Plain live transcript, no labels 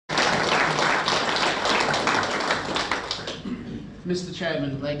Mr.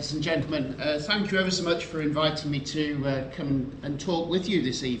 Chairman, ladies and gentlemen, thank you ever so much for inviting me to come and talk with you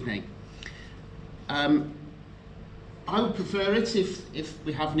this evening. I would prefer it if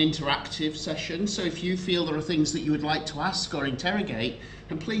we have an interactive session, so if you feel there are things that you would like to ask or interrogate,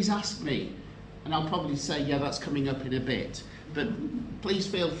 then please ask me, and I'll probably say, yeah, that's coming up in a bit, but please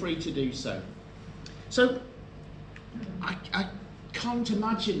feel free to do so. So, I can't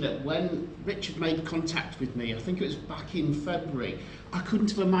imagine that when Richard made contact with me, I think it was back in February, I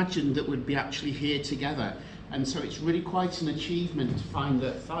couldn't have imagined that we'd be actually here together. And so it's really quite an achievement to find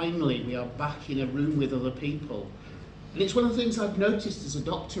that finally we are back in a room with other people. And it's one of the things I've noticed as a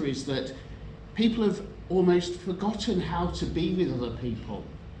doctor is that people have almost forgotten how to be with other people.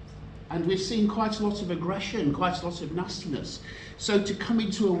 And we've seen quite a lot of aggression, quite a lot of nastiness. So to come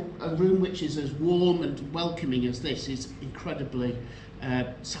into a room which is as warm and welcoming as this is incredibly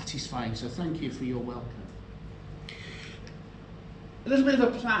satisfying. So thank you for your welcome. A little bit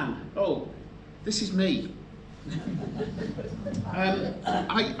of a plan. Oh, this is me.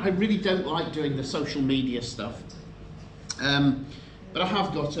 I really don't like doing the social media stuff. But I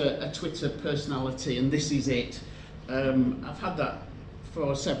have got a Twitter personality, and this is it. I've had that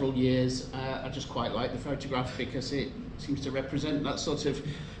for several years. I just quite like the photograph because it seems to represent that sort of,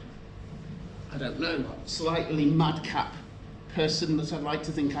 I don't know, slightly madcap person that I'd like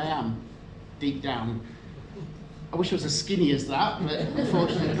to think I am, deep down. I wish I was as skinny as that, but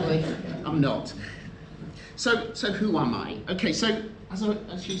unfortunately I'm not. So who am I? Okay, so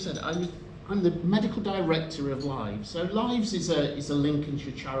as you said, I'm the medical director of Lives. So Lives is a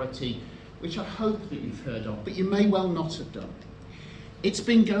Lincolnshire charity, which I hope that you've heard of, but you may well not have done. It's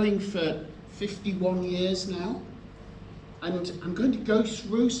been going for 51 years now, and I'm going to go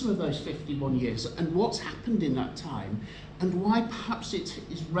through some of those 51 years and what's happened in that time, and why perhaps it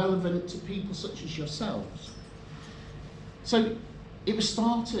is relevant to people such as yourselves. So it was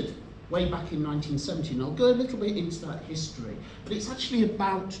started way back in 1970, and I'll go a little bit into that history, but it's actually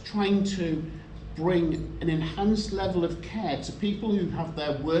about trying to bring an enhanced level of care to people who have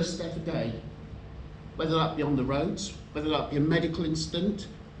their worst ever day, whether that be on the roads, whether that be a medical incident,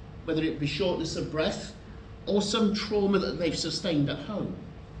 whether it be shortness of breath, or some trauma that they've sustained at home.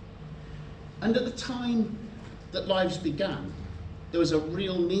 And at the time that Lives began, there was a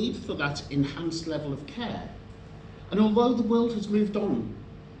real need for that enhanced level of care. And although the world has moved on,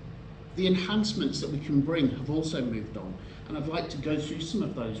 the enhancements that we can bring have also moved on, and I'd like to go through some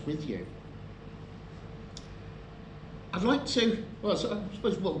of those with you. I'd like to, well, so I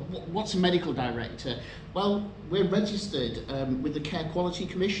suppose, what's a medical director? Well, we're registered with the Care Quality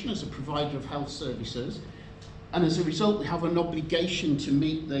Commission as a provider of health services, and as a result we have an obligation to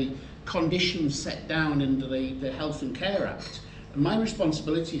meet the conditions set down under the Health and Care Act. And my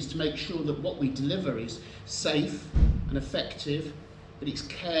responsibility is to make sure that what we deliver is safe and effective, that it's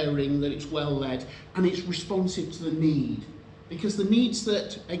caring, that it's well led, and it's responsive to the need. Because the needs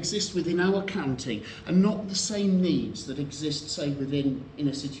that exist within our county are not the same needs that exist, say, within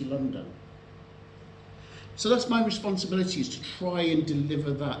inner city London. So that's my responsibility, is to try and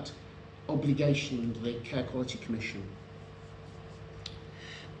deliver that obligation under the Care Quality Commission.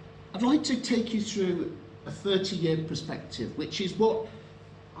 I'd like to take you through a 30-year perspective, which is what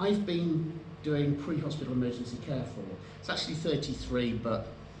I've been doing pre-hospital emergency care for. It's actually 33, but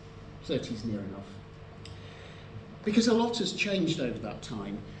 30 is near enough. Because a lot has changed over that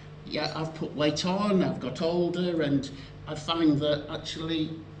time. Yeah, I've put weight on, I've got older, and I find that actually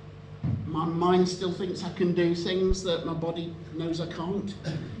my mind still thinks I can do things that my body knows I can't.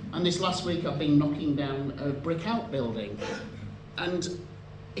 And this last week I've been knocking down a brick outbuilding. And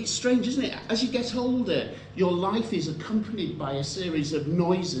it's strange, isn't it? As you get older, your life is accompanied by a series of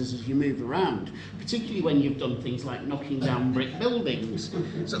noises as you move around, particularly when you've done things like knocking down brick buildings.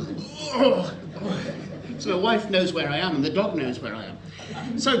 So my wife knows where I am and the dog knows where I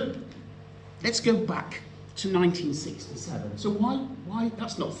am. So let's go back to 1967. So why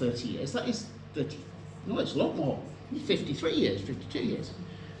that's not 30 years, that is 30, no, it's a lot more, 53 years, 52 years.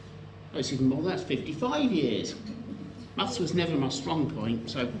 No, it's even more, that's 55 years. Maths was never my strong point,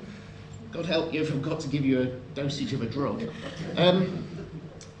 so God help you if I've got to give you a dosage of a drug.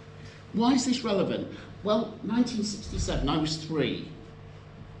 Why is this relevant? Well, 1967, I was 3.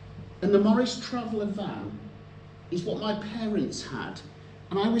 And the Morris Traveller van is what my parents had.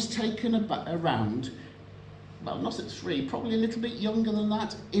 And I was taken around, well, not at 3, probably a little bit younger than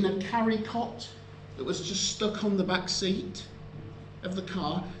that, in a carry cot that was just stuck on the back seat of the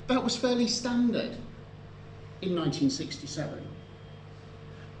car. That was fairly standard in 1967.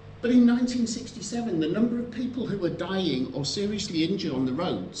 But in 1967, the number of people who were dying or seriously injured on the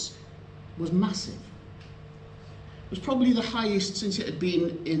roads was massive. was probably the highest since it had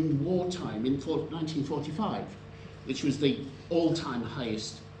been in wartime in 1945, which was the all-time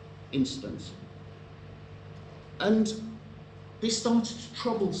highest incidence. And this started to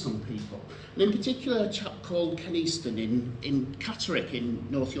trouble some people, and in particular a chap called Ken Easton in Catterick in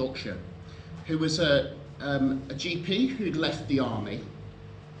North Yorkshire, who was a GP who'd left the army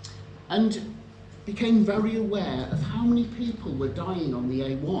and became very aware of how many people were dying on the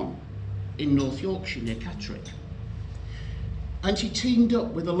A1 in North Yorkshire near Catterick. And he teamed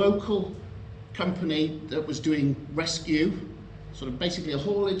up with a local company that was doing rescue, sort of basically a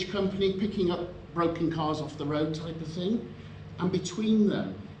haulage company, picking up broken cars off the road type of thing. And between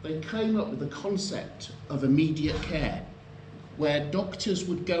them, they came up with the concept of immediate care, where doctors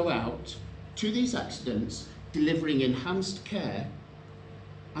would go out to these accidents, delivering enhanced care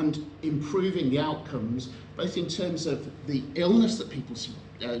and improving the outcomes, both in terms of the illness that people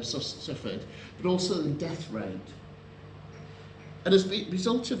suffered, but also the death rate. And as a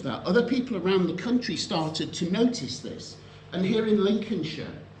result of that, other people around the country started to notice this. And here in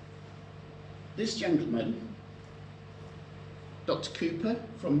Lincolnshire, this gentleman, Dr. Cooper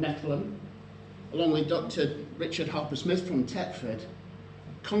from Topham, along with Dr. Richard Harper-Smith from Thetford,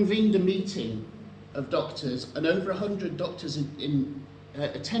 convened a meeting of doctors, and over 100 doctors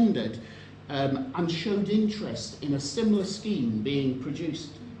attended and showed interest in a similar scheme being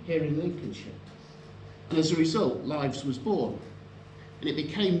produced here in Lincolnshire. And as a result, Lives was born. And it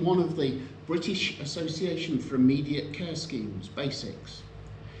became one of the British Association for Immediate Care Schemes, BASICS,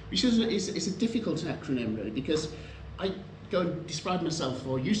 which is a difficult acronym really, because I go and describe myself,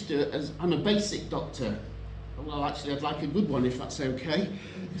 or used to, as I'm a basic doctor. Well, actually I'd like a good one if that's okay.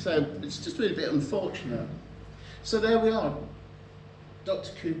 So it's just really a bit unfortunate. So there we are,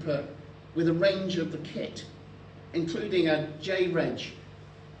 Dr. Cooper with a range of the kit, including a J-Reg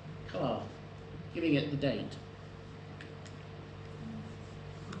car, giving it the date.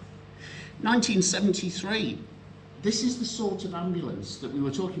 1973, this is the sort of ambulance that we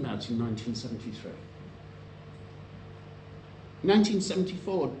were talking about in 1973.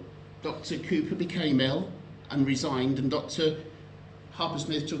 1974, Dr. Cooper became ill and resigned, and Dr.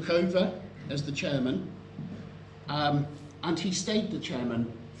 Harper-Smith took over as the chairman, and he stayed the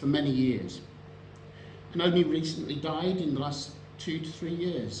chairman for many years, and only recently died in the last 2 to 3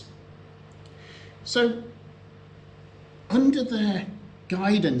 years. So, under their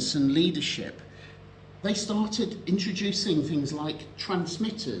guidance and leadership, they started introducing things like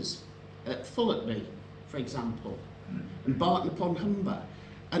transmitters at Fullerby, for example, and Barton upon Humber,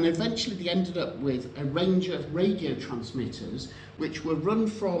 and eventually they ended up with a range of radio transmitters which were run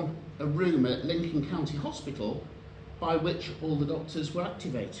from a room at Lincoln County Hospital, by which all the doctors were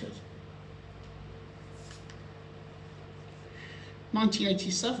activated.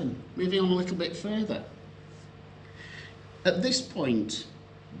 1987, moving on a little bit further. At this point,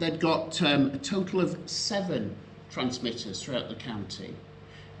 they'd got a total of 7 transmitters throughout the county.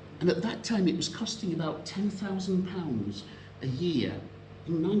 And at that time, it was costing about £10,000 a year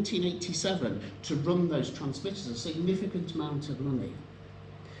in 1987 to run those transmitters, a significant amount of money.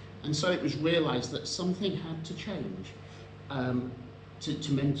 And so it was realised that something had to change to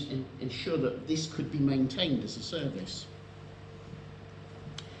ensure that this could be maintained as a service.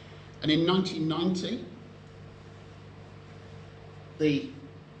 And in 1990, the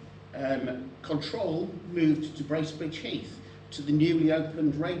control moved to Bracebridge Heath, to the newly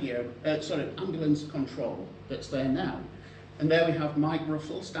opened ambulance control that's there now. And there we have Mike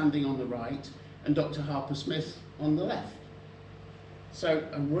Ruffle standing on the right and Dr. Harper-Smith on the left. So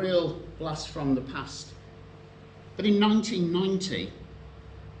a real blast from the past. But in 1990,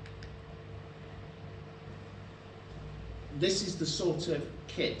 this is the sort of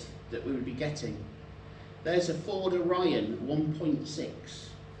kit that we would be getting. There's a Ford Orion 1.6,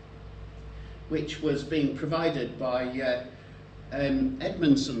 which was being provided by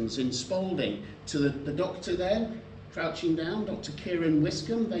Edmondson's in Spalding to the doctor there, crouching down, Dr. Kieran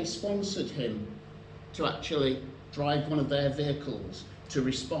Wiscombe. They sponsored him to actually drive one of their vehicles to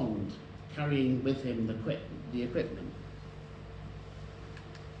respond, carrying with him the equipment.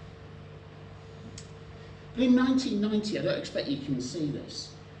 But in 1990, I don't expect you can see this,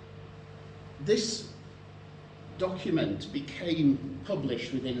 this document became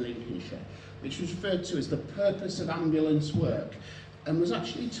published within Lincolnshire, which was referred to as the purpose of ambulance work, and was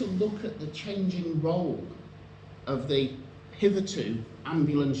actually to look at the changing role of the hitherto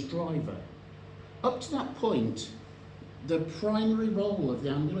ambulance driver. Up to that point, the primary role of the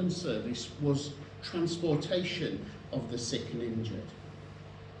ambulance service was transportation of the sick and injured,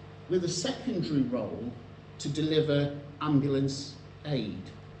 with a secondary role to deliver ambulance aid.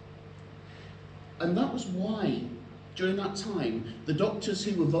 And that was why during that time, the doctors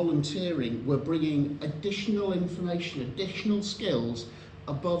who were volunteering were bringing additional information, additional skills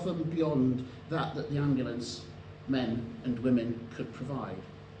above and beyond that the ambulance men and women could provide.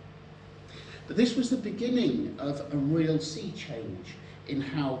 But this was the beginning of a real sea change in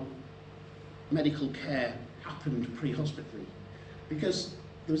how medical care happened pre-hospitally, because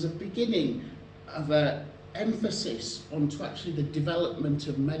there was a beginning of an emphasis onto actually the development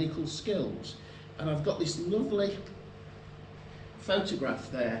of medical skills. And I've got this lovely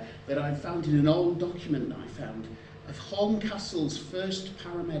photograph there that I found in an old document that I found of Horncastle's first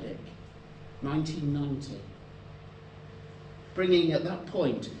paramedic, 1990, bringing at that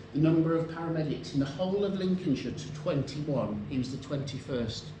point the number of paramedics in the whole of Lincolnshire to 21. He was the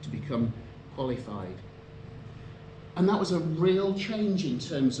 21st to become qualified. And that was a real change in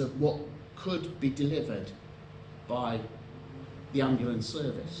terms of what could be delivered by the ambulance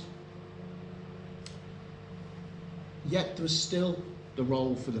service. Yet there was still the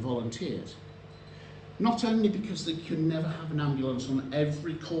role for the volunteers. Not only because they could never have an ambulance on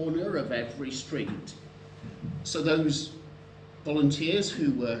every corner of every street, so those volunteers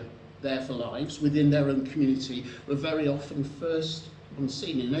who were there for lives within their own community were very often first on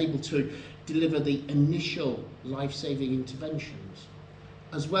scene and able to deliver the initial life-saving interventions,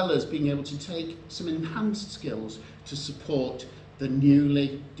 as well as being able to take some enhanced skills to support the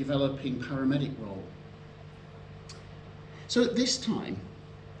newly developing paramedic role. So at this time,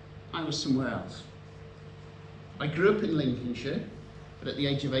 I was somewhere else. I grew up in Lincolnshire, but at the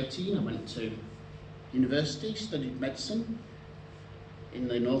age of 18 I went to university, studied medicine in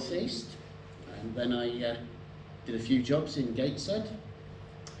the northeast, and then I did a few jobs in Gateshead,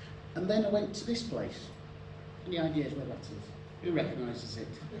 and then I went to this place. Any ideas where that is? Who recognises it?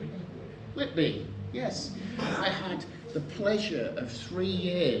 Whitby, yes. I had the pleasure of 3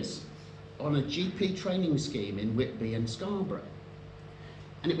 years on a GP training scheme in Whitby and Scarborough.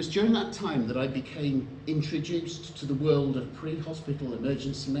 And it was during that time that I became introduced to the world of pre-hospital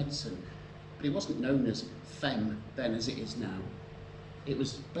emergency medicine. But it wasn't known as FEM then as it is now. It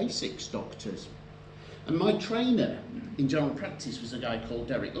was basics doctors. And my trainer in general practice was a guy called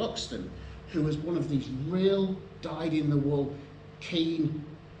Derek Loxton, who was one of these real dyed-in-the-wool, keen,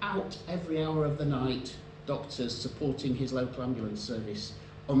 out every hour of the night doctors supporting his local ambulance service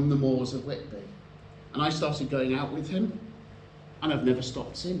on the moors of Whitby. And I started going out with him, and I've never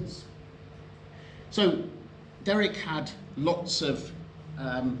stopped since. So Derek had lots of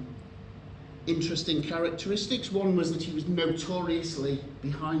interesting characteristics. One was that he was notoriously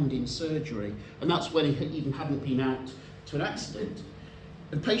behind in surgery, and that's when he even hadn't been out to an accident.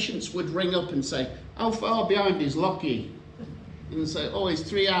 And patients would ring up and say, "How far behind is Lockie?" And say, "Oh, it's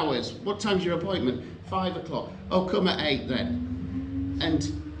 3 hours. What time's your appointment?" 5 o'clock. "Oh, come at 8 then."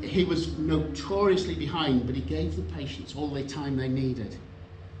 And he was notoriously behind, but he gave the patients all the time they needed.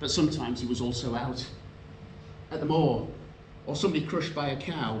 But sometimes he was also out at the moor, or somebody crushed by a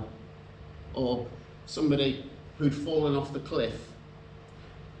cow, or somebody who'd fallen off the cliff.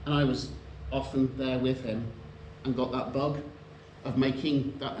 And I was often there with him and got that bug of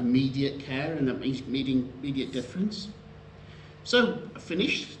making that immediate care and immediate difference. So I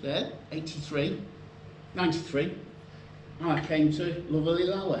finished there, 93, and I came to lovely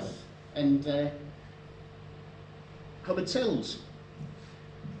Loweth and Hubbard Hills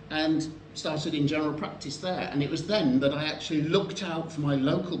and started in general practice there. And it was then that I actually looked out for my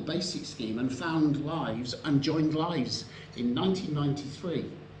local basic scheme and found Lives and joined Lives in 1993.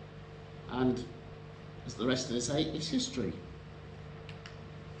 And as the rest of us say, it's history.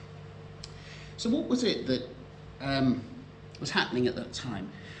 So what was it that was happening at that time?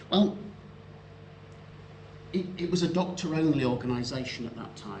 Well, it was a doctor-only organisation at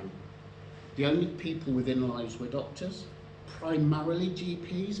that time. The only people within Lives were doctors, primarily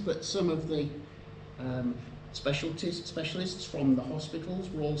GPs, but some of the specialists from the hospitals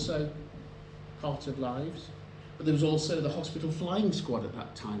were also part of Lives. But there was also the hospital flying squad at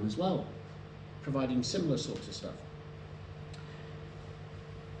that time as well, providing similar sort of stuff.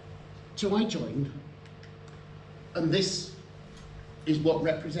 So I joined, and this is what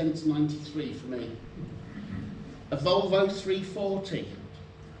represents 93 for me. A Volvo 340.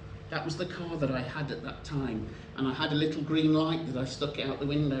 That was the car that I had at that time. And I had a little green light that I stuck out the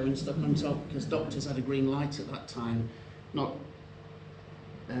window and stuck on top, because doctors had a green light at that time. Not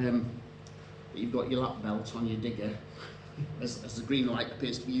that you've got your lap belt on your digger, as the green light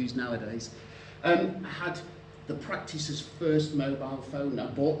appears to be used nowadays. I had the practice's first mobile phone. I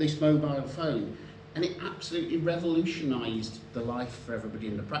bought this mobile phone, and it absolutely revolutionised the life for everybody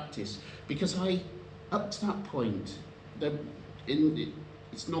in the practice, because up to that point,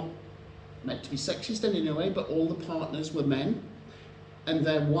 it's not meant to be sexist in any way, but all the partners were men, and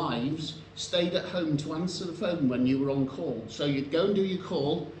their wives stayed at home to answer the phone when you were on call. So you'd go and do your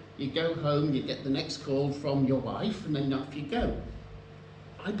call, you'd go home, you'd get the next call from your wife, and then off you go.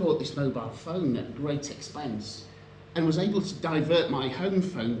 I bought this mobile phone at great expense and was able to divert my home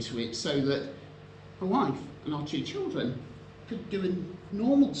phone to it so that my wife and our 2 children could do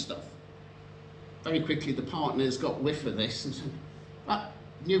normal stuff. Very quickly the partners got whiff of this and said, that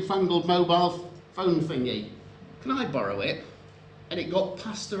newfangled mobile phone thingy, can I borrow it? And it got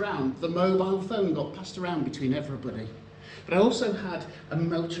passed around, the mobile phone got passed around between everybody. But I also had a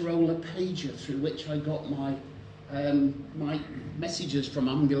Motorola pager through which I got my messages from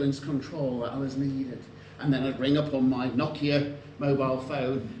ambulance control that I was needed. And then I'd ring up on my Nokia mobile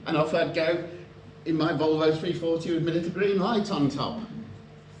phone and off I'd go in my Volvo 340 with my little green light on top.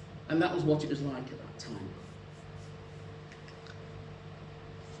 And that was what it was like at that time.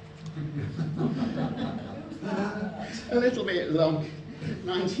 A little bit long,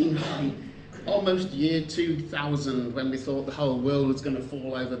 1990, almost year 2000, when we thought the whole world was going to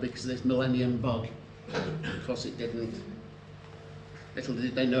fall over because of this millennium bug. Of course it didn't. Little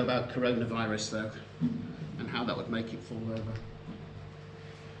did they know about coronavirus though, and how that would make it fall over.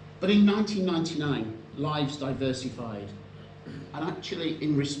 But in 1999, lives diversified. And actually,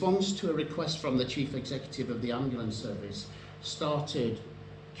 in response to a request from the Chief Executive of the Ambulance Service, started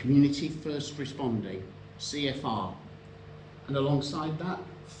Community First Responding, CFR, and alongside that,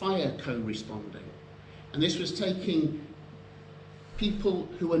 Fire Co-Responding. And this was taking people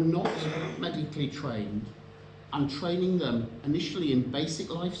who are not medically trained and training them initially in basic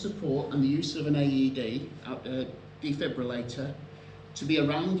life support and the use of an AED, defibrillator, to be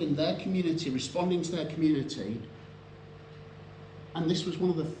around in their community, responding to their community. And this was one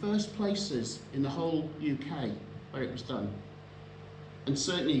of the first places in the whole UK where it was done. And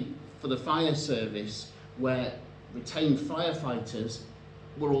certainly for the fire service, where retained firefighters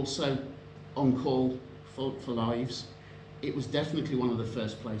were also on call for lives, it was definitely one of the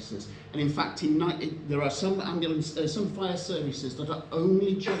first places. And in fact, there are some fire services that are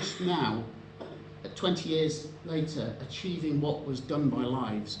only just now, 20 years later, achieving what was done by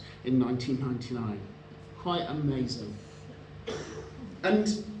Lives in 1999. Quite amazing.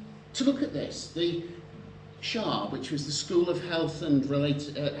 And to look at this, the SHAR, which was the School of Health and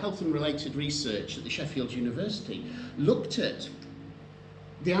Related Research at the Sheffield University, looked at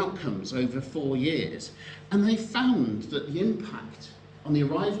the outcomes over 4 years, and they found that the impact on the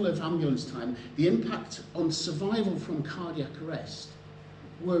arrival of ambulance time, the impact on survival from cardiac arrest,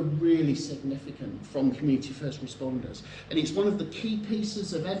 were really significant from community first responders. And it's one of the key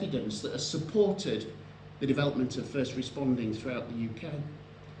pieces of evidence that has supported the development of first responding throughout the UK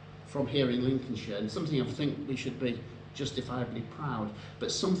from here in Lincolnshire, and something I think we should be justifiably proud,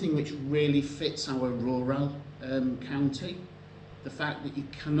 but something which really fits our rural county. The fact that you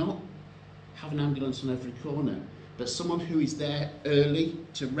cannot have an ambulance on every corner, but someone who is there early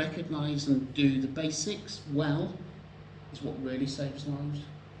to recognise and do the basics well is what really saves lives.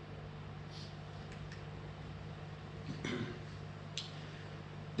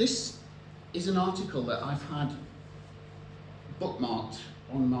 This is an article that I've had bookmarked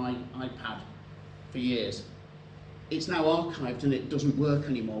on my iPad for years. It's now archived and it doesn't work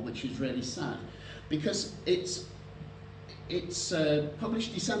anymore, which is really sad, because it's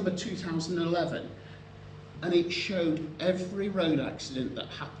published December 2011, and it showed every road accident that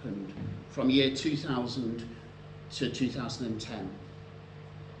happened from year 2000 to 2010.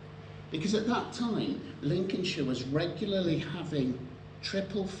 Because at that time, Lincolnshire was regularly having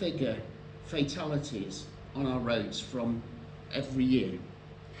triple-figure fatalities on our roads from every year.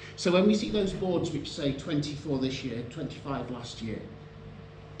 So when we see those boards which say 24 this year, 25 last year,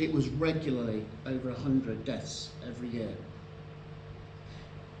 it was regularly over 100 deaths every year.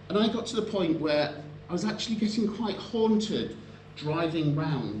 And I got to the point where I was actually getting quite haunted driving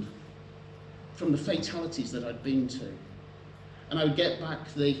round from the fatalities that I'd been to. And I would get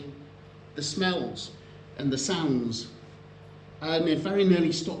back the smells and the sounds. And I very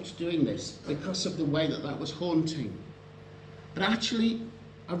nearly stopped doing this because of the way that that was haunting. But actually,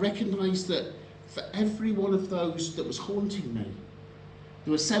 I recognised that for every one of those that was haunting me,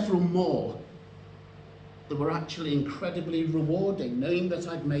 there were several more that were actually incredibly rewarding, knowing that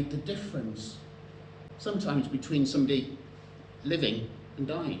I'd made the difference, sometimes between somebody living and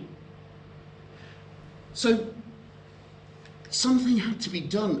dying. So something had to be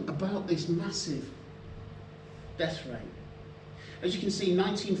done about this massive death rate. As you can see,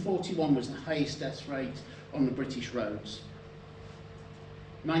 1941 was the highest death rate on the British roads.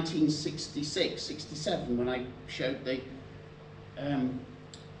 1966, 67, when I showed the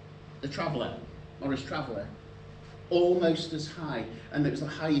the Traveller, Morris Traveller, almost as high, and it was the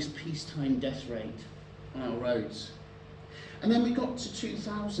highest peacetime death rate on our roads. And then we got to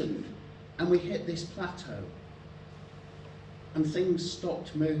 2000 and we hit this plateau and things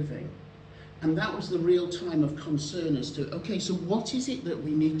stopped moving. And that was the real time of concern as to, okay, so what is it that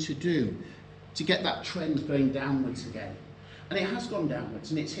we need to do to get that trend going downwards again? And it has gone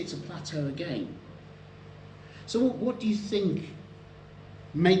downwards and it's hit a plateau again. So what do you think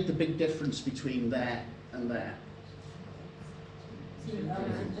made the big difference between there and there?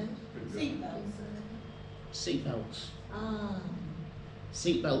 Seatbelts. Seatbelts. Ah.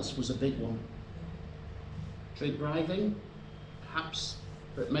 Seatbelts was a big one. Drink driving, perhaps,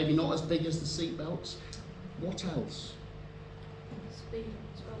 but maybe not as big as the seatbelts. What else? Speed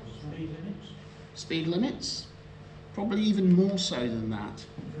as well. Speed limits. Speed limits, probably even more so than that.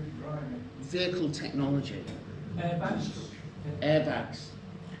 Vehicle technology, airbags,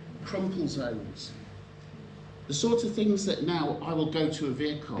 crumple zones, the sort of things that now I will go to a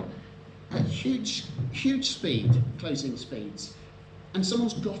vehicle at huge speed, closing speeds, and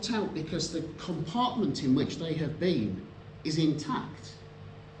someone's got out because the compartment in which they have been is intact.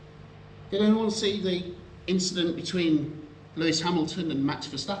 Did anyone see the incident between Lewis Hamilton and Max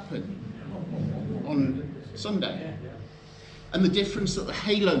Verstappen on Sunday? And the difference that the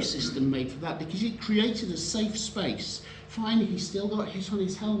halo system made for that, because it created a safe space. Fine, he still got hit on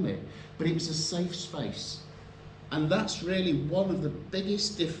his helmet, but it was a safe space. And that's really one of the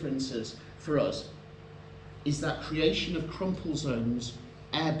biggest differences for us, is that creation of crumple zones,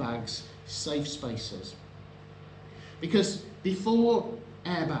 airbags, safe spaces. Because before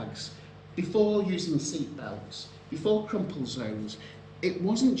airbags, before using seat belts, before crumple zones, it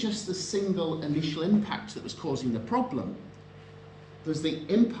wasn't just the single initial impact that was causing the problem. There's the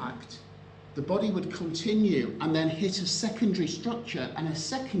impact, the body would continue and then hit a secondary structure and a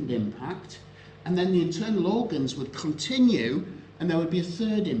second impact, and then the internal organs would continue and there would be a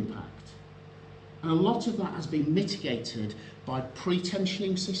third impact. And a lot of that has been mitigated by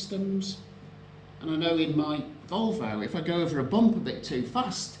pre-tensioning systems. And I know in my Volvo, if I go over a bump a bit too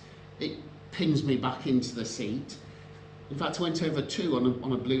fast, it pins me back into the seat. In fact, I went over two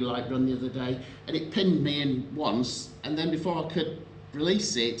on a blue light run the other day, and it pinned me in once, and then before I could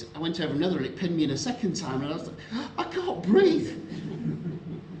release it, I went over another and it pinned me in a second time, and I was like, I can't breathe.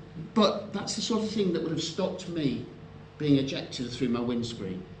 But that's the sort of thing that would have stopped me being ejected through my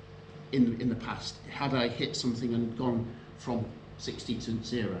windscreen in the past, had I hit something and gone from 60 to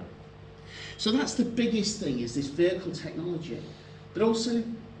 0. So that's the biggest thing, is this vehicle technology, but also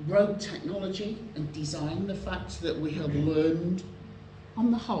road technology and design, the fact that we have learned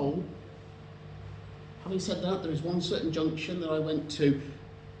on the whole. Having said that, there is one certain junction that I went to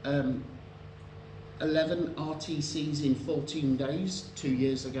 11 RTCs in 14 days 2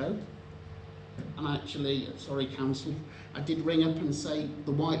 years ago. And actually, sorry council, I did ring up and say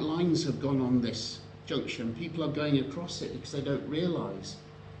the white lines have gone on this junction. People are going across it because they don't realise.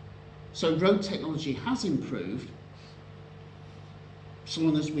 So road technology has improved, so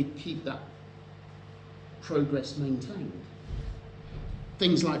long as we keep that progress maintained.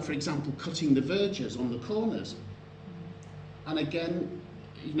 Things like, for example, cutting the verges on the corners. And again,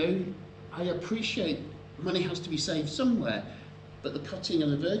 you know, I appreciate money has to be saved somewhere, but the cutting of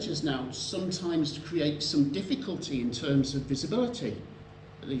the verges now sometimes creates some difficulty in terms of visibility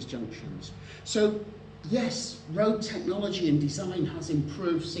at these junctions. So yes, road technology and design has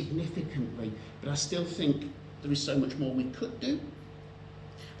improved significantly, but I still think there is so much more we could do.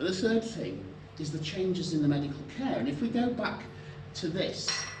 But the third thing is the changes in the medical care. And if we go back to this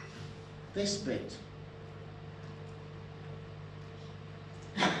bit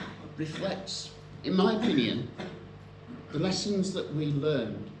reflects, in my opinion, the lessons that we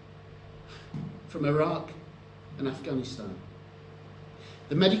learned from Iraq and Afghanistan.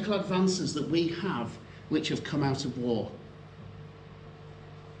 The medical advances that we have, which have come out of war.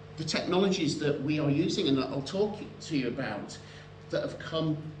 The technologies that we are using and that I'll talk to you about, that have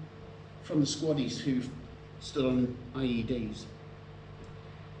come from the squaddies who've stood on IEDs.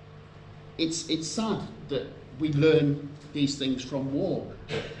 It's sad that we learn these things from war.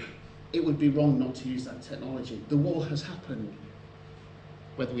 It would be wrong not to use that technology. The war has happened,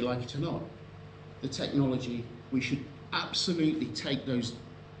 whether we like it or not. The technology, we should absolutely take those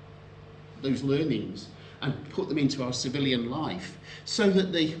learnings and put them into our civilian life, so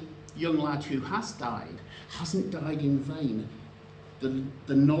that the young lad who has died hasn't died in vain.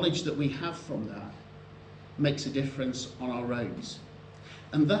 The knowledge that we have from that makes a difference on our roads.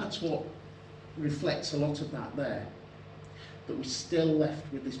 And that's what reflects a lot of that there. But we're still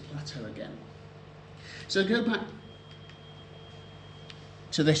left with this plateau again. So go back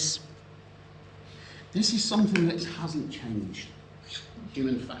to this This is something that hasn't changed.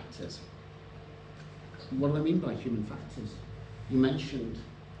 Human factors. What do I mean by human factors? You mentioned,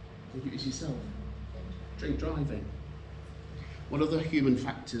 I think it was yourself, drink driving. What other human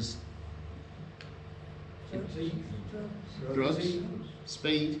factors? Drugs,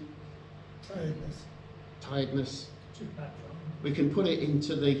 speed, tiredness. We can put it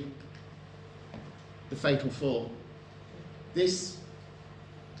into the fatal four. These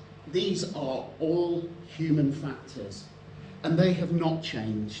are all human factors, and they have not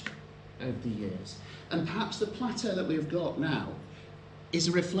changed over the years. And perhaps the plateau that we've got now is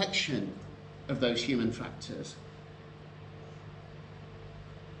a reflection of those human factors.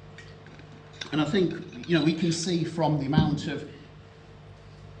 And I think, we can see from the amount of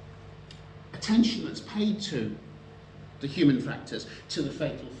attention that's paid to the human factors, to the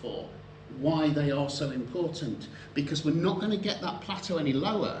fatal four, why they are so important. Because we're not going to get that plateau any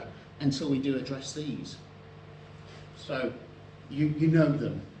lower until we do address these. So, you know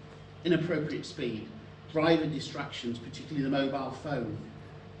them. Inappropriate speed, driver distractions, particularly the mobile phone,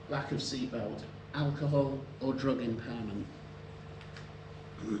 lack of seatbelt, alcohol or drug impairment.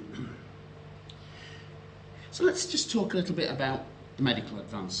 So let's just talk a little bit about the medical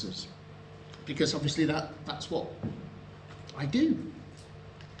advances, because obviously that's what I do.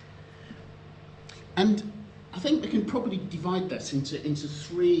 And I think we can probably divide this into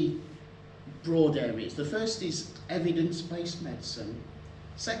three broad areas. The first is evidence-based medicine,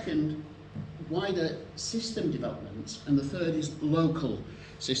 second, wider system developments, and the third is local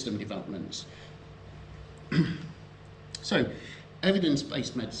system developments. So,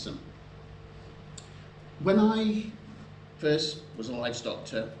 evidence-based medicine. When I first was a lives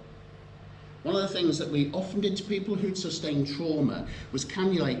doctor, one of the things that we often did to people who'd sustained trauma was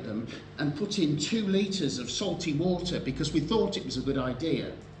cannulate them and put in 2 litres of salty water because we thought it was a good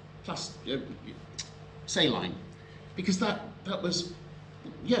idea. Plus, saline. Because that was,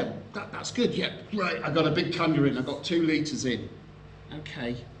 that's good, right, I got a big cannula in, I got 2 litres in.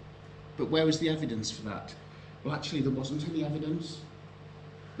 Okay, but where was the evidence for that? Well, actually, there wasn't any evidence.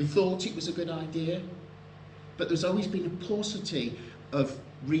 We thought it was a good idea, but there's always been a paucity of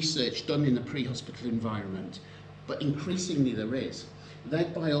research done in the pre-hospital environment, but increasingly there is,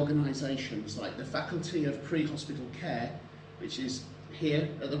 led by organisations like the Faculty of Pre-Hospital Care, which is here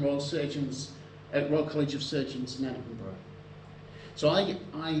at the Royal College of Surgeons in Edinburgh. So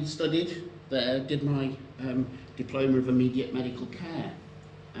I studied there, did my diploma of immediate medical care,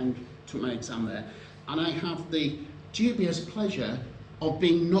 and took my exam there, and I have the dubious pleasure of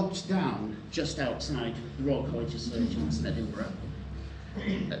being knocked down just outside the Royal College of Surgeons in Edinburgh.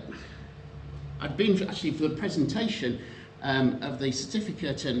 I'd been actually for the presentation of the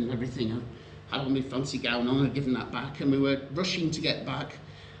certificate and everything. I had on my fancy gown on, I'd given that back, and we were rushing to get back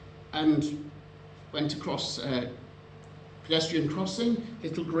and went across pedestrian crossing,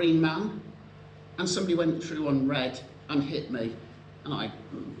 little green man, and somebody went through on red and hit me, and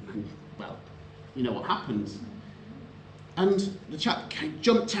well, you know what happens. And the chap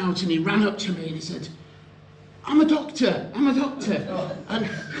jumped out and he ran up to me and he said, I'm a doctor. And I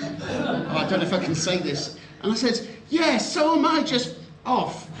don't know if I can say this. And I said, yeah, so am I, just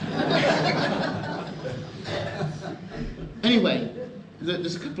off. Anyway,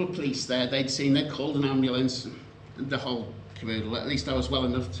 there's a couple of police there. They'd called an ambulance, the whole caboodle. At least I was well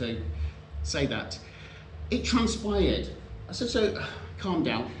enough to say that. It transpired. I said, so, calm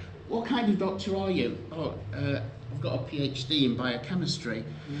down. What kind of doctor are you? Oh, I've got a PhD in biochemistry.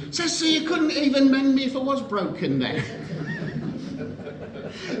 Says, so you couldn't even mend me if I was broken then?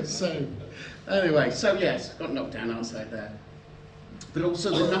 So, anyway, so yes, got knocked down outside there. But also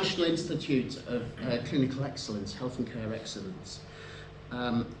the National Institute of Clinical Excellence, Health and Care Excellence,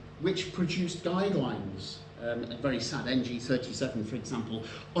 which produced guidelines, a very sad NG37, for example,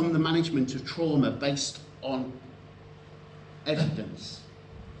 on the management of trauma based on evidence.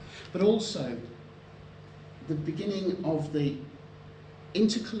 But also the beginning of the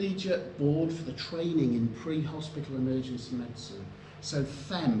Intercollegiate Board for the Training in Pre-Hospital Emergency Medicine. So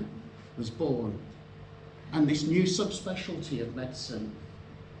FEM was born, and this new subspecialty of medicine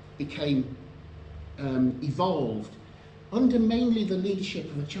became evolved under mainly the leadership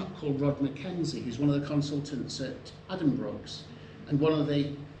of a chap called Rod Mackenzie, who's one of the consultants at Addenbrooke's and one of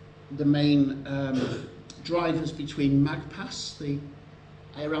the main drivers between MAGPAS, the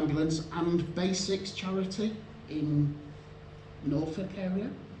air ambulance, and Basics charity in Norfolk area.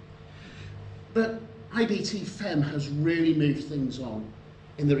 But IBT FEM has really moved things on,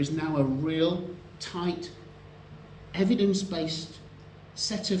 and there is now a real tight evidence-based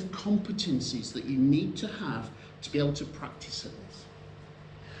set of competencies that you need to have to be able to practice at this.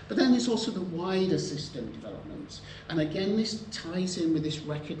 But then there's also the wider system developments. And again, this ties in with this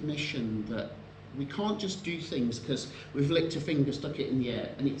recognition that we can't just do things because we've licked a finger, stuck it in the air,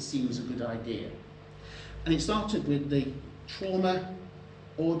 and it seems a good idea. And it started with the Trauma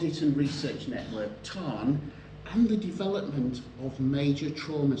Audit and Research Network, TARN, and the development of major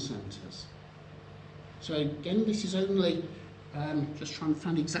trauma centres. So again, this is only, just trying to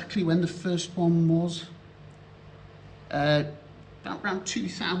find exactly when the first one was. Around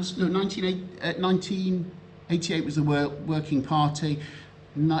 1988 was the Working Party.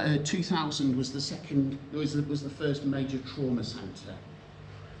 2000 was the second, was the first major trauma centre.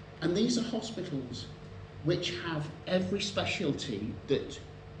 And these are hospitals which have every specialty that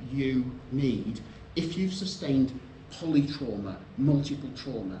you need if you've sustained polytrauma, multiple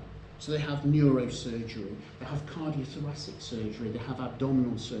trauma. So they have neurosurgery, they have cardiothoracic surgery, they have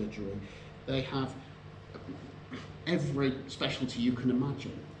abdominal surgery, they have every specialty you can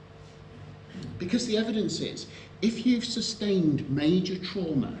imagine. Because the evidence is, if you've sustained major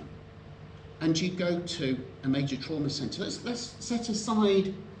trauma and you go to a major trauma centre, let's set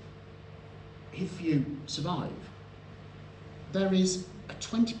aside if you survive, there is a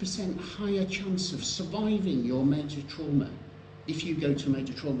 20% higher chance of surviving your major trauma if you go to a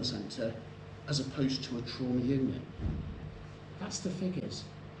major trauma centre as opposed to a trauma unit. That's the figures,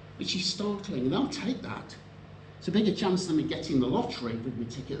 which is startling, and I'll take that. It's a bigger chance than me getting the lottery with my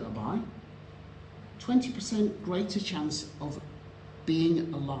ticket that I buy. 20% greater chance of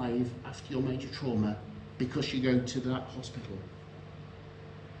being alive after your major trauma because you go to that hospital.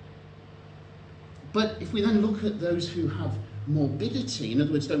 But if we then look at those who have morbidity, in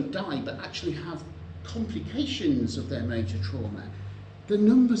other words, don't die, but actually have complications of their major trauma, the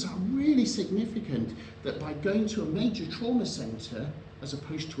numbers are really significant that by going to a major trauma centre as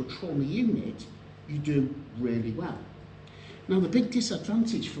opposed to a trauma unit, you do really well. Now, the big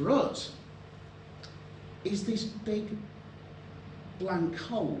disadvantage for us is this big blank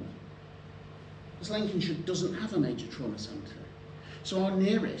hole, as Lincolnshire doesn't have a major trauma centre. So our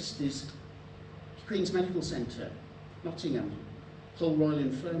nearest is Queen's Medical Centre, Nottingham, Hull Royal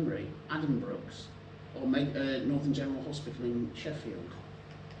Infirmary, Addenbrooke's, or Northern General Hospital in Sheffield.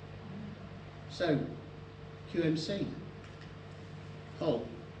 So, QMC, Hull.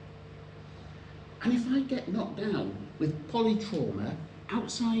 And if I get knocked down with polytrauma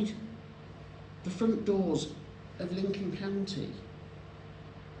outside the front doors of Lincoln County,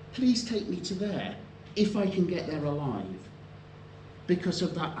 please take me to there if I can get there alive because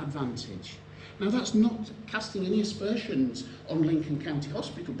of that advantage. Now, that's not casting any aspersions on Lincoln County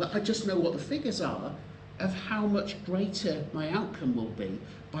Hospital, but I just know what the figures are of how much greater my outcome will be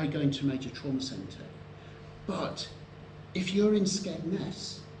by going to a major trauma centre. But if you're in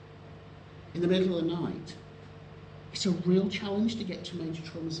Skegness in the middle of the night, it's a real challenge to get to a major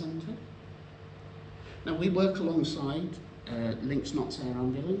trauma centre. Now, we work alongside Links Notts Air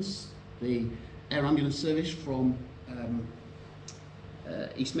Ambulance, the air ambulance service from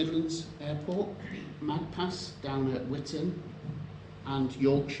East Midlands Airport, Magpass down at Whitton, and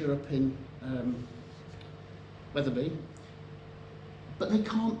Yorkshire up in Wetherby. But they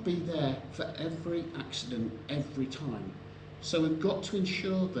can't be there for every accident every time. So we've got to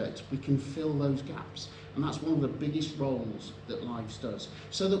ensure that we can fill those gaps. And that's one of the biggest roles that Lives does.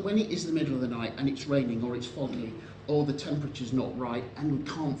 So that when it is the middle of the night and it's raining or it's foggy or the temperature's not right and we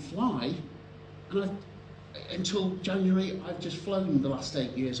can't fly, and until January I've just flown the last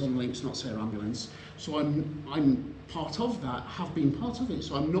 8 years on Links Notts Air Ambulance, so I'm part of that, have been part of it,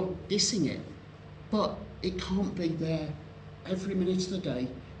 so I'm not dissing it. But it can't be there every minute of the day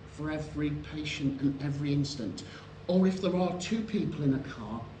for every patient and every instant. Or if there are 2 people in a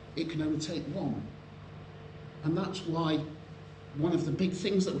car, it can only take 1. And that's why one of the big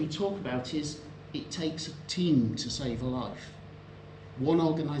things that we talk about is it takes a team to save a life. One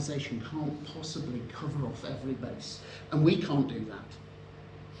organisation can't possibly cover off every base, and we can't do that.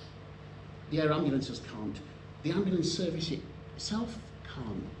 The air ambulances can't. The ambulance service itself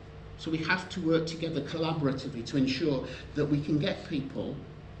can't. So we have to work together collaboratively to ensure that we can get people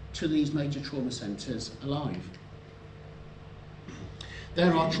to these major trauma centres alive.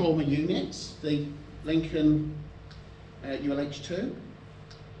 There are trauma units, the Lincoln ULH2,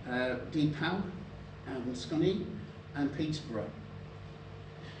 DPAL, and Scunny, and Peterborough.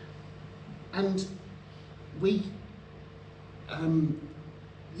 And we,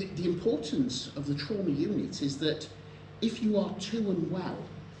 the importance of the trauma unit is that if you are too unwell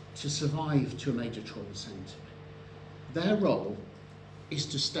to survive to a major trauma centre, their role is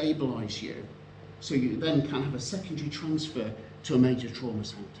to stabilise you, so you then can have a secondary transfer to a major trauma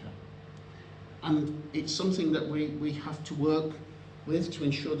centre. And it's something that we have to work with to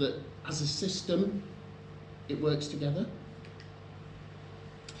ensure that as a system it works together.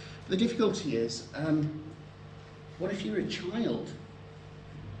 The difficulty is, what if you're a child?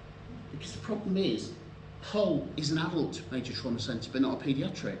 Because the problem is, Hull is an adult major trauma centre, but not a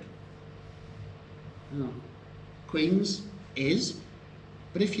paediatric. No. Queen's is,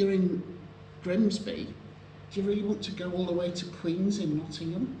 but if you're in Grimsby, do you really want to go all the way to Queen's in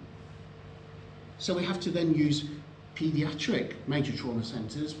Nottingham? So we have to then use paediatric major trauma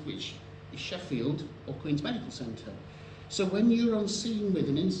centres, which is Sheffield or Queen's Medical Centre. So when you're on scene with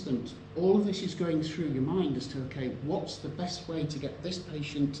an incident, all of this is going through your mind as to, okay, what's the best way to get this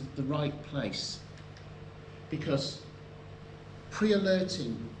patient to the right place? Because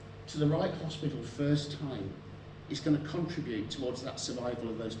pre-alerting to the right hospital first time is going to contribute towards that survival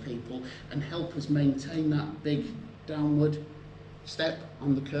of those people and help us maintain that big downward step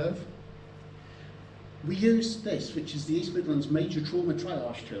on the curve. We use this, which is the East Midlands Major Trauma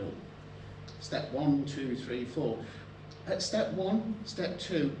Triage Tool. Step 1, 2, 3, 4. At step 1, step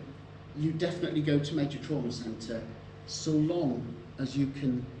 2, you definitely go to Major Trauma Centre so long as you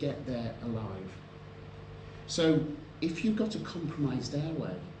can get there alive. So if you've got a compromised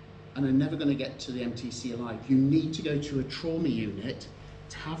airway and are never going to get to the MTC alive, you need to go to a trauma unit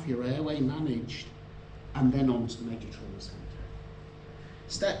to have your airway managed and then on to the Major Trauma Centre.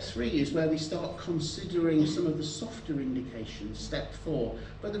 Step 3 is where we start considering some of the softer indications, step 4,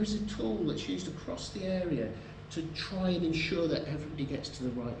 but there is a tool that's used across the area to try and ensure that everybody gets to the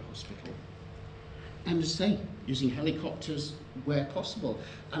right hospital. And as I say, using helicopters where possible.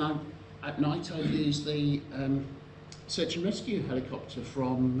 And at night I use the search and rescue helicopter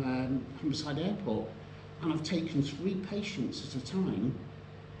from Humberside Airport, and I've taken 3 patients at a time,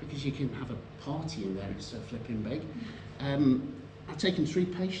 because you can have a party in there, it's so flipping big. I've taken 3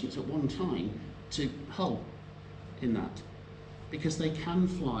 patients at one time to Hull in that, because they can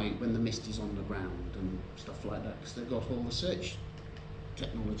fly when the mist is on the ground and stuff like that, because they've got all the search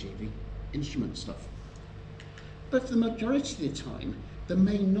technology, the instrument stuff. But for the majority of the time, there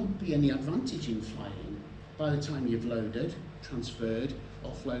may not be any advantage in flying by the time you've loaded, transferred,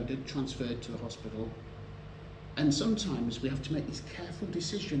 offloaded, transferred to the hospital. And sometimes we have to make these careful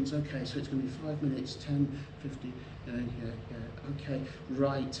decisions. Okay, so it's going to be 5 minutes, 10, 50, okay,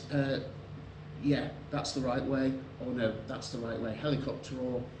 right, yeah, that's the right way, or no, that's the right way, helicopter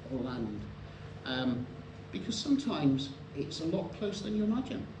or land. Because sometimes it's a lot closer than you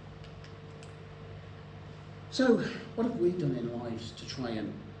imagine. So, what have we done in Lives to try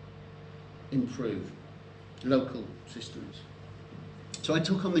and improve local systems? So I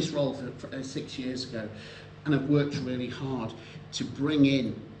took on this role for 6 years ago, and I've worked really hard to bring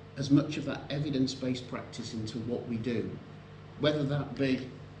in as much of that evidence-based practice into what we do, whether that be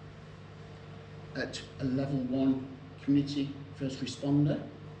at a level 1 community first responder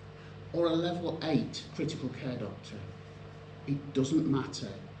or a level 8 critical care doctor. It doesn't matter.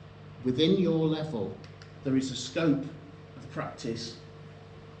 Within your level, there is a scope of practice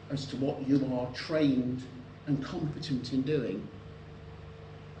as to what you are trained and competent in doing.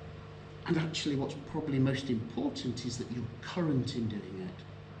 And actually what's probably most important is that you're current in doing it.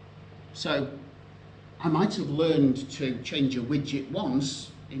 So I might have learned to change a widget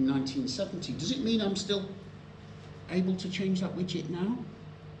once in 1970. Does it mean I'm still able to change that widget now?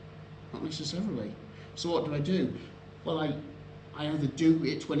 Not necessarily. So what do? Well, I either do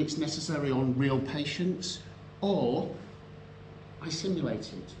it when it's necessary on real patients, or I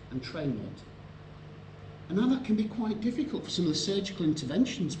simulate it and train it. And now that can be quite difficult for some of the surgical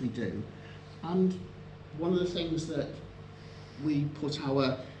interventions we do. And one of the things that we put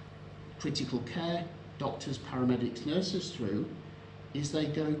our critical care doctors, paramedics, nurses through is they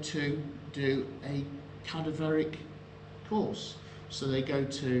go to do a cadaveric course. So they go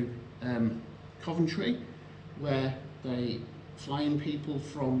to Coventry, where they fly in people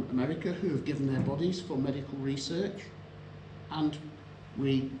from America who have given their bodies for medical research, and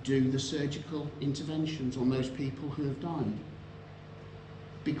we do the surgical interventions on those people who have died.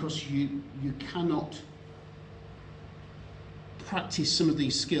 Because you cannot practice some of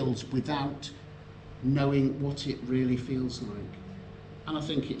these skills without knowing what it really feels like. And I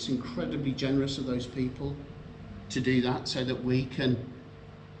think it's incredibly generous of those people to do that, so that we can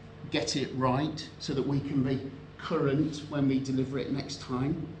get it right, so that we can be current when we deliver it next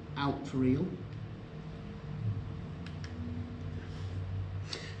time, out for real.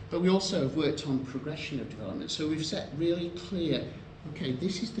 But we also have worked on progression of development. So we've set really clear, okay,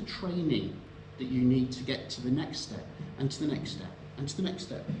 this is the training that you need to get to the next step, and to the next step, and to the next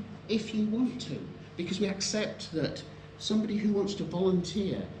step, if you want to. Because we accept that somebody who wants to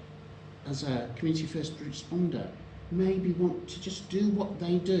volunteer as a community first responder maybe want to just do what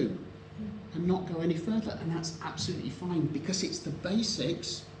they do and not go any further, and that's absolutely fine, because it's the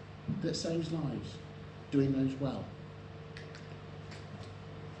basics that saves lives, doing those well.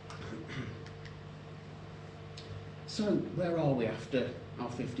 So where are we after our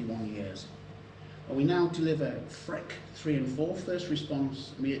 51 years? Well, we now deliver FREC 3 and 4, first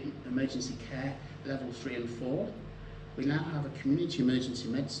response emergency care level 3 and 4. We now have a community emergency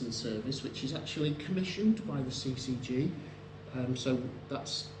medicine service which is actually commissioned by the CCG. So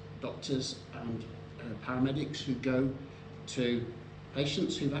that's doctors and paramedics who go to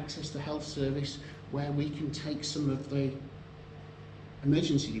patients who've accessed the health service, where we can take some of the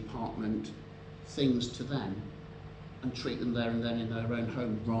emergency department things to them and treat them there and then in their own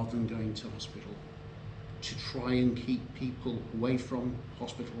home, rather than going to hospital, to try and keep people away from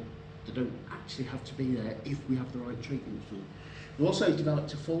hospital. They don't actually have to be there if we have the right treatment for them. We've also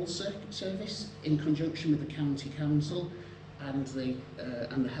developed a full service in conjunction with the County Council and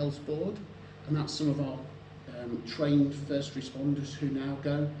the Health Board, and that's some of our trained first responders who now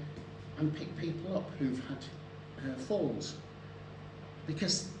go and pick people up who've had falls,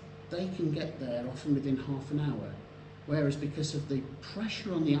 because they can get there often within half an hour, whereas because of the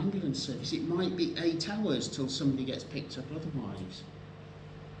pressure on the ambulance service, it might be 8 hours till somebody gets picked up otherwise.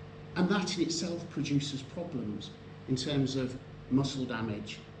 And that in itself produces problems in terms of muscle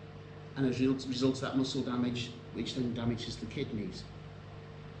damage, and as a result of that muscle damage, which then damages the kidneys.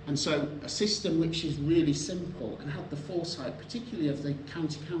 And so a system which is really simple and had the foresight, particularly of the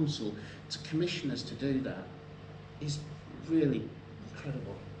County Council, to commission us to do that, is really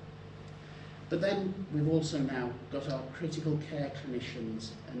incredible. But then we've also now got our critical care clinicians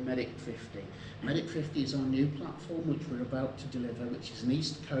and Medic 50. Medic 50 is our new platform which we're about to deliver, which is an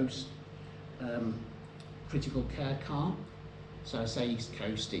East Coast critical care car. So I say East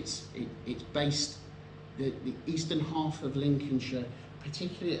Coast, it's based the eastern half of Lincolnshire,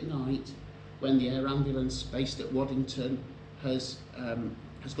 particularly at night when the air ambulance based at Waddington has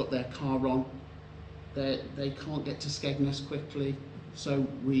got their car on. They can't get to Skegness quickly. So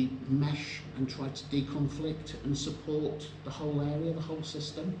we mesh and try to deconflict and support the whole area, the whole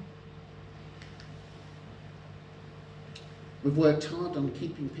system. We've worked hard on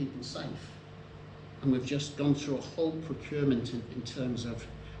keeping people safe, and we've just gone through a whole procurement in terms of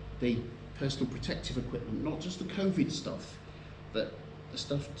the personal protective equipment, not just the COVID stuff, but the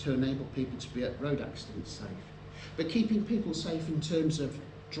stuff to enable people to be at road accidents safe. But keeping people safe in terms of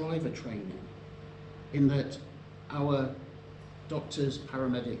driver training, in that our doctors,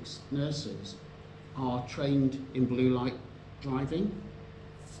 paramedics, nurses are trained in blue light driving.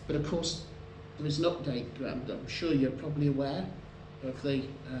 But of course, there is an update. I'm sure you're probably aware of the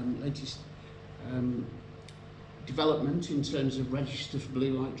latest development in terms of register for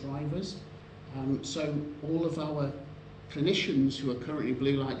blue light drivers. So all of our clinicians who are currently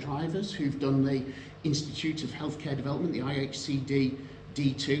blue light drivers, who've done the Institute of Healthcare Development, the IHCD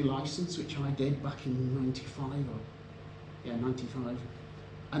D2 license, which I did back in 95, or 95,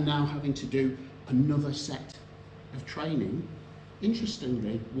 and now having to do another set of training.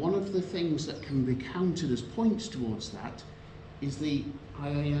 Interestingly, one of the things that can be counted as points towards that is the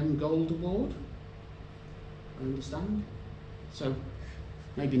IAM Gold Award. I understand. So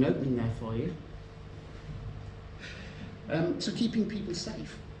maybe an opening there for you. So keeping people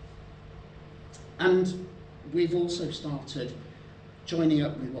safe. And we've also started joining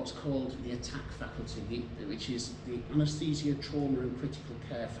up with what's called the ATTACK faculty, which is the Anaesthesia, Trauma and Critical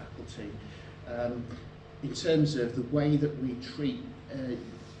Care faculty, in terms of the way that we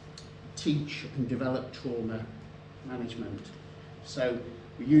teach and develop trauma management. So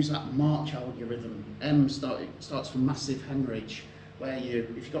we use that March algorithm. M starts from massive hemorrhage, where if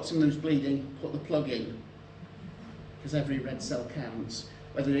you've got someone who's bleeding, put the plug in, because every red cell counts,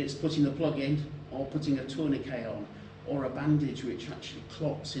 whether it's putting the plug in or putting a tourniquet on, or a bandage which actually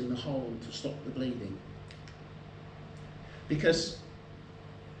clots in the hole to stop the bleeding. Because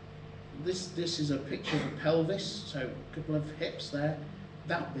this is a picture of a pelvis, so a couple of hips there.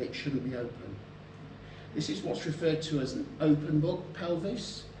 That bit shouldn't be open. This is what's referred to as an open book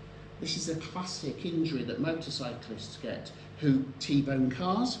pelvis. This is a classic injury that motorcyclists get who T-bone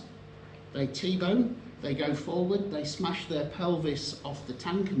cars. They T-bone, they go forward, they smash their pelvis off the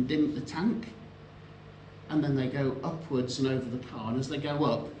tank and dint the tank, and then they go upwards and over the car, and as they go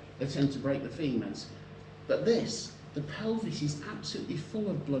up, they tend to break the femurs. But the pelvis is absolutely full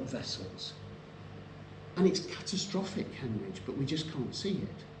of blood vessels, and it's catastrophic hemorrhage, but we just can't see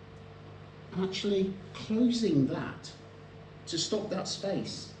it. And actually closing that to stop that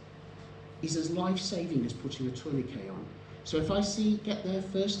space is as life-saving as putting a tourniquet on. So if I get there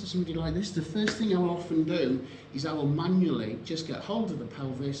first to somebody like this, the first thing I will often do is I will manually just get hold of the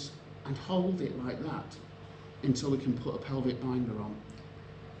pelvis and hold it like that until we can put a pelvic binder on.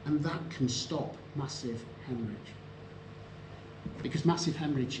 And that can stop massive hemorrhage. Because massive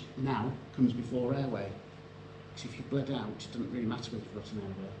hemorrhage now comes before airway. Because if you've bled out, it doesn't really matter whether you've got an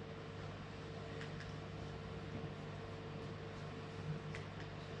airway.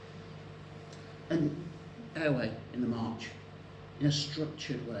 And airway in the march, in a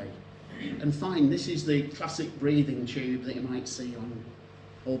structured way. And fine, this is the classic breathing tube that you might see on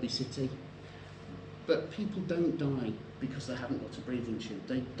Orby City. But people don't die because they haven't got a breathing tube.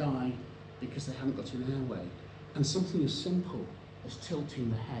 They die because they haven't got an airway. And something as simple as tilting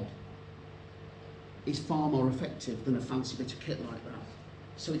the head is far more effective than a fancy bit of kit like that.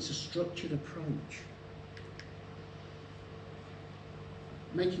 So it's a structured approach.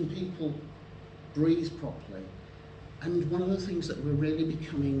 Making people breathe properly. And one of the things that we're really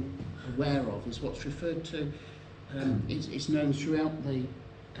becoming aware of is what's referred to, it's known throughout the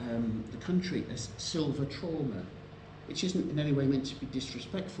country as silver trauma, which isn't in any way meant to be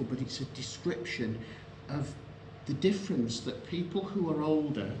disrespectful, but it's a description of the difference that people who are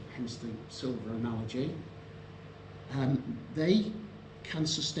older, hence the silver analogy, they can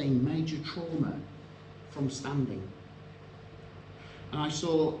sustain major trauma from standing. And I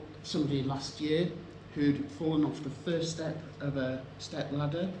saw somebody last year who'd fallen off the first step of a step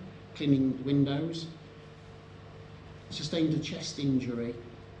ladder, cleaning windows, sustained a chest injury,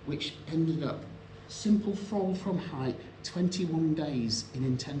 which ended up simple fall from height, 21 days in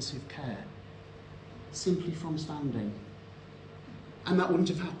intensive care, simply from standing. And that wouldn't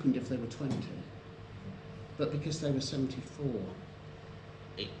have happened if they were 20. But because they were 74,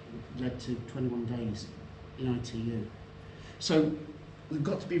 it led to 21 days in ITU. So we've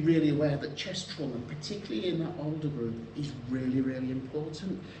got to be really aware that chest trauma, particularly in that older group, is really, really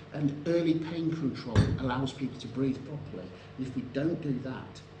important. And early pain control allows people to breathe properly. And if we don't do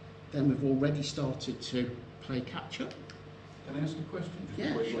that, then we've already started to play catch-up. Can I ask a question? Just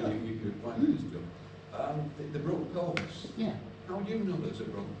Yeah, a quick sure. one. You find this job. The broken pelvis. Yeah. How do you know there's a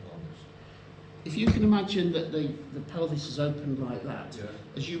broken pelvis? If you can imagine that the pelvis is opened like that,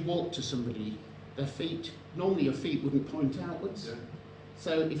 Yeah. as you walk to somebody, their feet, normally your feet wouldn't point outwards. Yeah.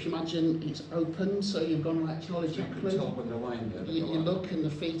 So if you imagine it's open, so you've gone right So you can technologically, tell when they're lying there. you look and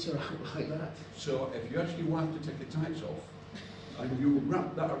the feet are out like that. So if you actually want to take the tights off, and you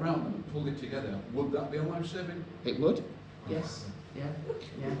wrap that around them and pull it together, would that be a life-saving? It would, yes, yeah,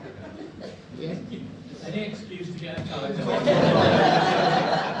 yeah, yeah. Any excuse to get a tight.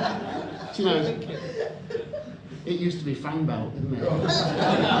 Do you know, it used to be fan belt, didn't it? Well,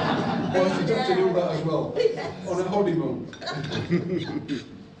 you'd have to do that as well, on a honeymoon.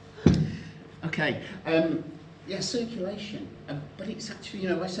 Okay, yeah, circulation, but it's actually, you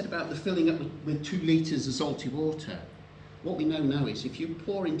know, I said about the filling up with 2 litres of salty water. What we know now is if you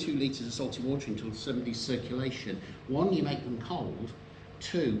pour in 2 litres of salty water into somebody's circulation, 1, you make them cold,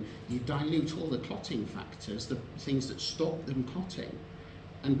 2, you dilute all the clotting factors, the things that stop them clotting.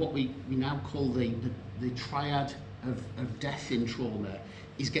 And what we now call the triad of death in trauma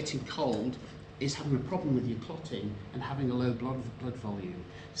is getting cold, is having a problem with your clotting, and having a low blood volume.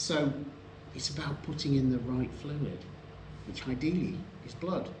 So it's about putting in the right fluid, which ideally is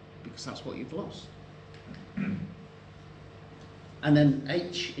blood, because that's what you've lost. And then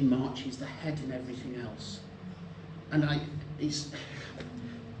H in March is the head and everything else. And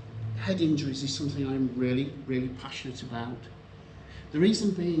head injuries is something I'm really, really passionate about. The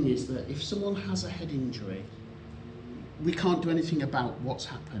reason being is that if someone has a head injury, we can't do anything about what's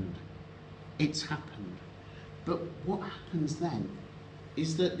happened. It's happened. But what happens then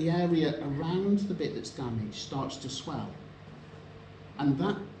is that the area around the bit that's damaged starts to swell. And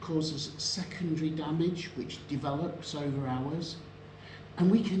that causes secondary damage, which develops over hours. And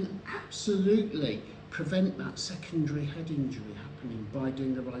we can absolutely prevent that secondary head injury happening by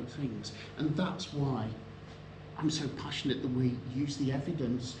doing the right things. And that's why I'm so passionate that we use the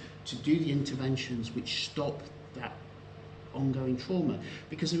evidence to do the interventions which stop that ongoing trauma.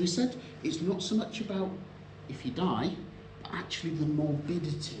 Because as we said, it's not so much about if you die, but actually the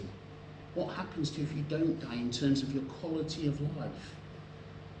morbidity. What happens to you if you don't die in terms of your quality of life?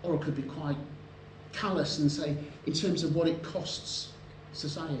 Or it could be quite callous and say, in terms of what it costs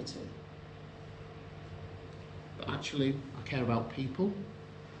society. But actually, I care about people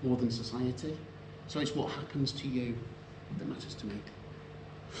more than society. So it's what happens to you that matters to me.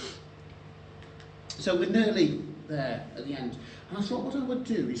 So we're nearly there at the end. And I thought what I would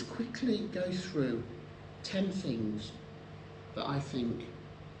do is quickly go through 10 things that I think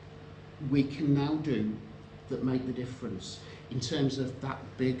we can now do that make the difference in terms of that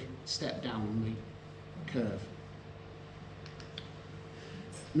big step down on the curve.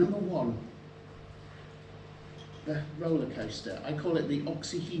 Number one, the roller coaster. I call it the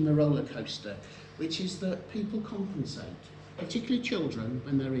oxyhema roller coaster, which is that people compensate, particularly children,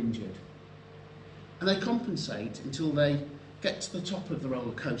 when they're injured. And they compensate until they get to the top of the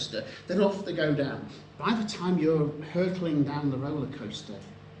roller coaster, then off they go down. By the time you're hurtling down the roller coaster,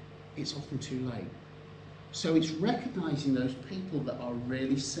 it's often too late. So it's recognising those people that are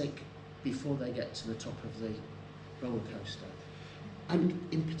really sick before they get to the top of the roller coaster. And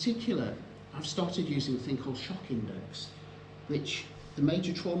in particular, I've started using a thing called shock index, which the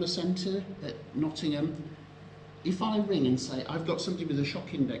Major Trauma Centre at Nottingham, if I ring and say, I've got somebody with a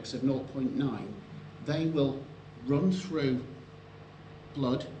shock index of 0.9, they will run through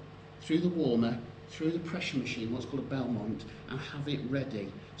blood, through the warmer, through the pressure machine, what's called a Belmont, and have it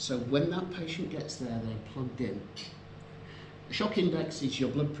ready. So when that patient gets there, they're plugged in. The shock index is your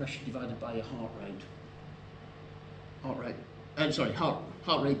blood pressure divided by your heart rate. Heart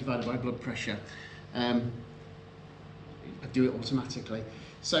rate divided by blood pressure. I do it automatically.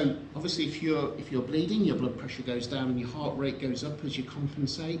 So obviously if you're bleeding, your blood pressure goes down and your heart rate goes up as you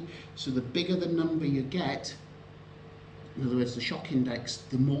compensate. So the bigger the number you get, in other words the shock index,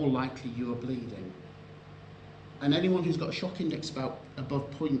 the more likely you are bleeding. And anyone who's got a shock index above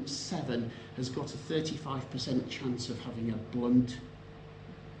 0.7 has got a 35% chance of having a blunt,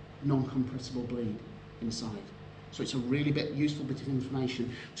 non-compressible bleed inside. So it's a really useful bit of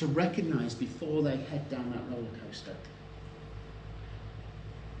information to recognise before they head down that roller coaster.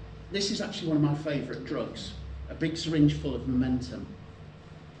 This is actually one of my favourite drugs, a big syringe full of momentum,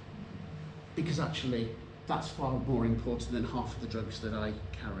 because actually that's far more important than half of the drugs that I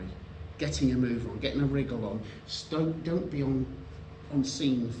carry. Getting a move on, getting a wriggle on. Don't be on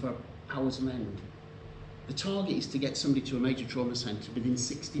scene for hours on end. The target is to get somebody to a major trauma centre within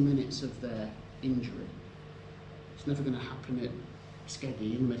 60 minutes of their injury. It's never going to happen at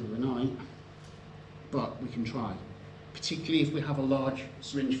Skeggy in the middle of the night, but we can try. Particularly if we have a large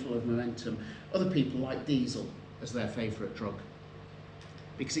syringe full of momentum. Other people like diesel as their favourite drug,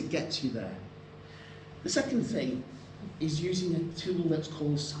 because it gets you there. The second thing is using a tool that's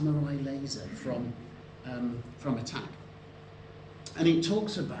called Samurai Laser from Attack. And it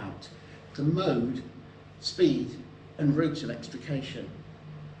talks about the mode, speed and route of extrication.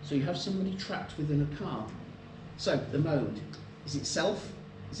 So you have somebody trapped within a car. So the mode, is it self?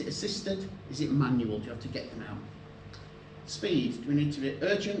 Is it assisted? Is it manual? Do you have to get them out? Speed, do we need to be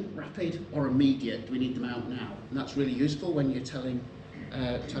urgent, rapid or immediate? Do we need them out now? And that's really useful when you're telling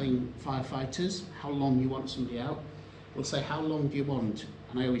firefighters how long you want somebody out. We'll say, how long do you want?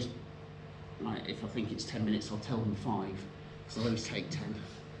 And I always, if I think it's 10 minutes, I'll tell them 5, because I'll always take 10.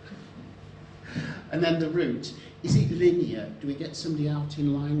 And then the route, is it linear? Do we get somebody out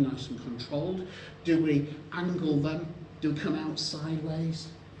in line, nice and controlled? Do we angle them? Do we come out sideways?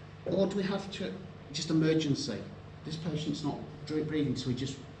 Or do we have to, just emergency? This patient's not breathing, so we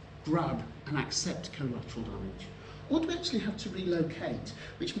just grab and accept collateral damage. Or do we actually have to relocate,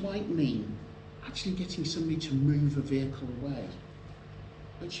 which might mean actually getting somebody to move a vehicle away,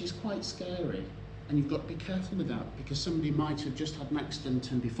 which is quite scary. And you've got to be careful with that, because somebody might have just had an accident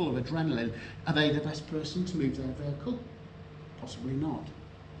and be full of adrenaline. Are they the best person to move their vehicle? Possibly not.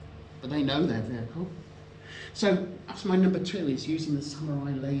 But they know their vehicle. So that's my number 2, is using the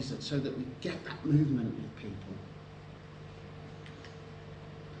Samurai Laser so that we get that movement with people.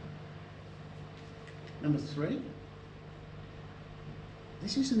 Number 3,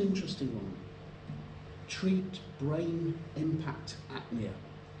 this is an interesting one. Treat brain impact apnea.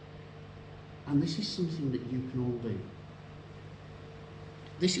 And this is something that you can all do.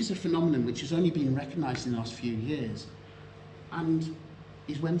 This is a phenomenon which has only been recognised in the last few years, and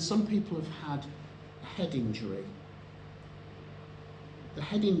is when some people have had a head injury. The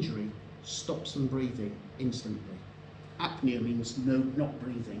head injury stops them breathing instantly. Apnea means not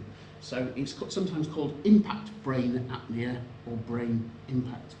breathing. So it's sometimes called impact brain apnea or brain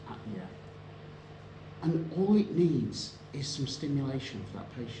impact apnea. And all it needs is some stimulation for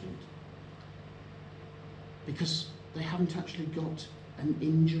that patient, because they haven't actually got an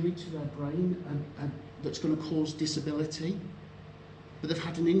injury to their brain that's going to cause disability, but they've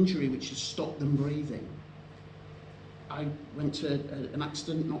had an injury which has stopped them breathing. I went to an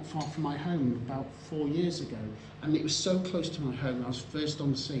accident not far from my home about 4 years ago, and it was so close to my home. I was first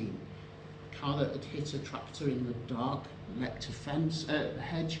on scene. A car that had hit a tractor in the dark, leapt a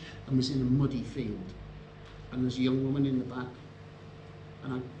hedge, and was in a muddy field. And there's a young woman in the back,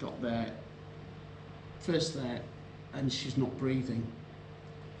 and I got there, and she's not breathing.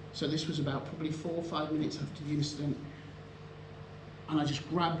 So this was about probably 4 or 5 minutes after the incident. And I just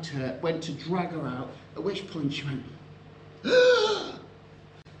grabbed her, went to drag her out, at which point she went,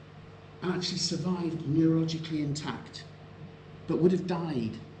 and actually survived neurologically intact, but would have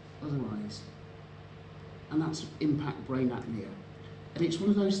died otherwise. And that's impact brain apnea. And it's one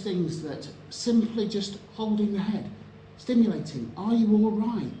of those things that simply just holding the head, stimulating, are you all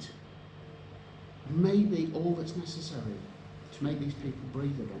right? Maybe all that's necessary to make these people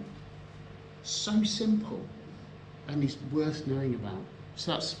breathe again. So simple, and it's worth knowing about.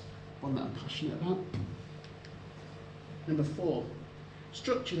 So that's one that I'm passionate about. Number 4,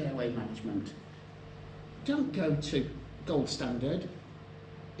 structured airway management. Don't go to gold standard.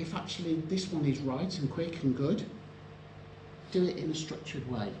 If actually this one is right and quick and good, do it in a structured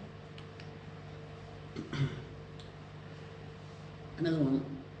way. Another one,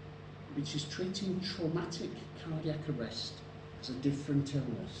 which is treating traumatic cardiac arrest as a different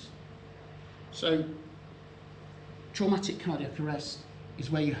illness. So, traumatic cardiac arrest is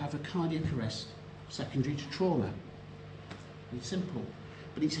where you have a cardiac arrest secondary to trauma. It's simple,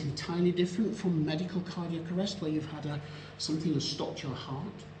 but it's entirely different from medical cardiac arrest, where you've had something has stopped your heart.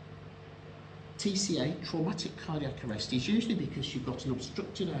 TCA, traumatic cardiac arrest, is usually because you've got an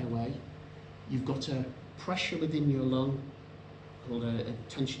obstructed airway, you've got a pressure within your lung, called a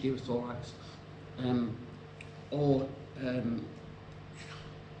tension pneumothorax, or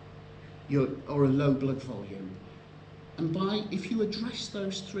a low blood volume. And if you address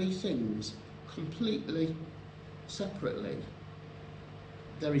those 3 things completely separately,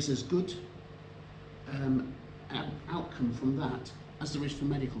 there is as good outcome from that as there is for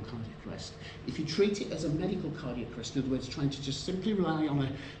medical cardiac arrest. If you treat it as a medical cardiac arrest, in other words, trying to just simply rely on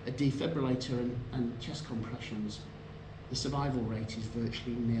a defibrillator and chest compressions, the survival rate is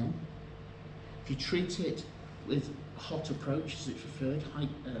virtually nil. If you treat it with a hot approach, as it's referred,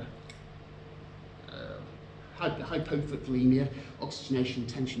 hypovolemia, oxygenation,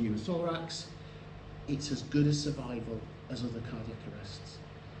 tension pneumothorax, it's as good a survival as other cardiac arrests.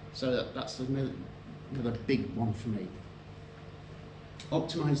 So that's another big one for me.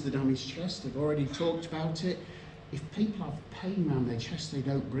 Optimise the damaged chest. I've already talked about it. If people have pain around their chest, they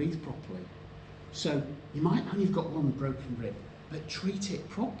don't breathe properly. So you might only have got one broken rib, but treat it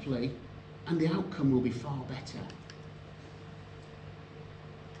properly and the outcome will be far better.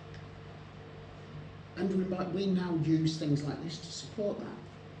 And we now use things like this to support that.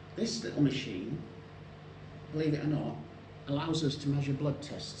 This little machine, believe it or not, allows us to measure blood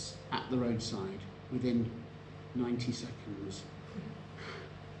tests at the roadside within 90 seconds.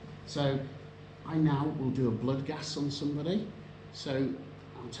 So I now will do a blood gas on somebody. So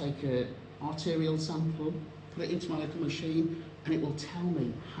I'll take an arterial sample, put it into my little machine, and it will tell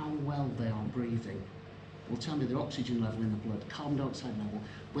me how well they are breathing. It will tell me their oxygen level in the blood, carbon dioxide level,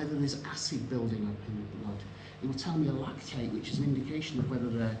 whether there's acid building up in the blood. It will tell me a lactate, which is an indication of whether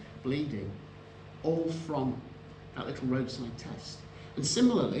they're bleeding, all from that little roadside test. And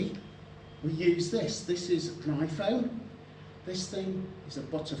similarly, we use this. This is an iPhone. This thing is a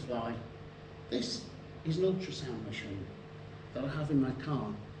butterfly. This is an ultrasound machine that I have in my car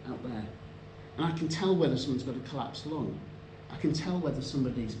out there. And I can tell whether someone's got a collapsed lung. I can tell whether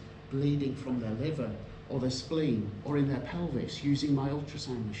somebody's bleeding from their liver or their spleen or in their pelvis using my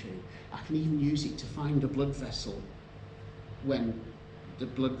ultrasound machine. I can even use it to find a blood vessel when the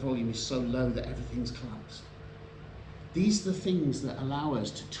blood volume is so low that everything's collapsed. These are the things that allow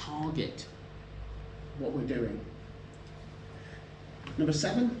us to target what we're doing. Number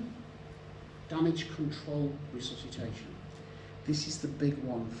 7, damage control resuscitation. This is the big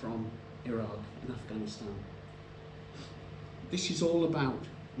one from Iraq and Afghanistan. This is all about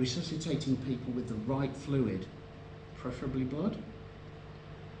resuscitating people with the right fluid, preferably blood,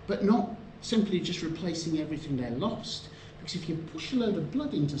 but not simply just replacing everything they lost. Because if you push a load of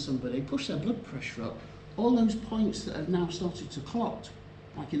blood into somebody, push their blood pressure up, all those points that have now started to clot,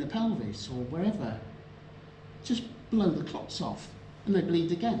 like in the pelvis or wherever, just blow the clots off and they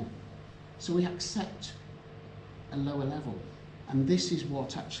bleed again. So we accept a lower level. And this is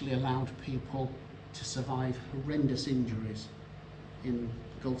what actually allowed people to survive horrendous injuries in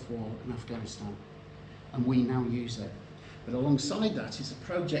the Gulf War and Afghanistan. And we now use it. But alongside that is a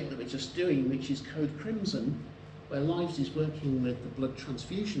project that we're just doing, which is Code Crimson, where Lives is working with the blood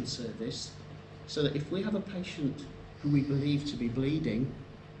transfusion service, so that if we have a patient who we believe to be bleeding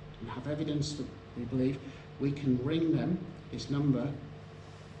and have evidence that we believe, we can ring them, this number,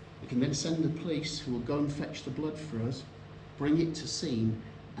 we can then send the police who will go and fetch the blood for us, bring it to scene,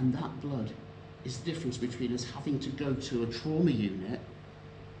 and that blood is the difference between us having to go to a trauma unit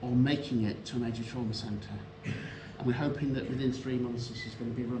or making it to a major trauma centre. and we're hoping that within 3 months this is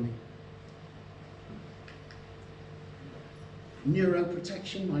going to be running.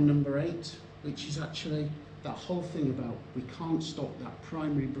 Neuroprotection, my number 8, which is actually that whole thing about we can't stop that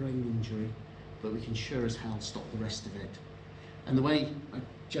primary brain injury, but we can sure as hell stop the rest of it. And the way I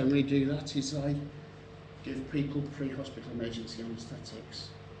generally do that is I give people pre-hospital emergency anaesthetics.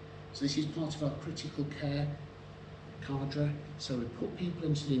 So this is part of our critical care cadre. So we put people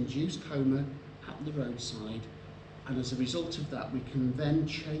into an induced coma at the roadside, and as a result of that we can then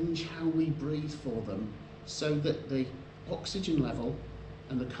change how we breathe for them so that the oxygen level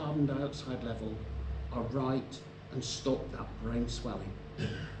and the carbon dioxide level are right and stop that brain swelling.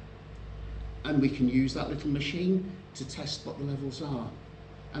 And we can use that little machine to test what the levels are,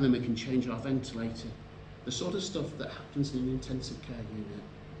 and then we can change our ventilator. The sort of stuff that happens in an intensive care unit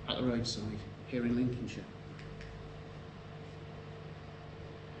at the roadside here in Lincolnshire.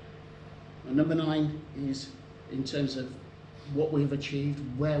 And number 9 is in terms of what we have achieved,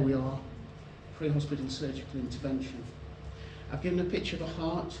 where we are, pre-hospital surgical intervention. I've given a picture of a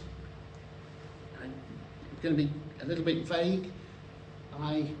heart. I'm going to be a little bit vague.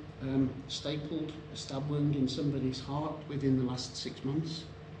 I stapled a stab wound in somebody's heart within the last 6 months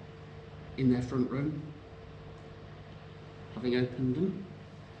in their front room, having opened them.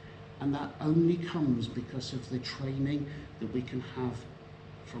 And that only comes because of the training that we can have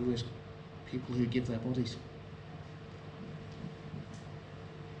from those people who give their bodies.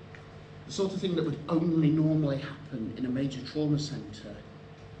 The sort of thing that would only normally happen in a major trauma centre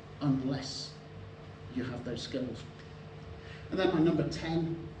unless you have those skills. And then my number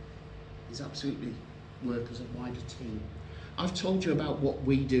 10 is absolutely work as a wider team. I've told you about what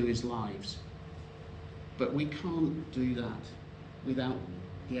we do as Lives, but we can't do that without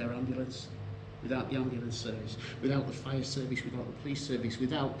the air ambulance, without the ambulance service, without the fire service, without the police service,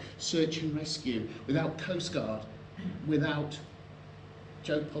 without search and rescue, without Coast Guard, without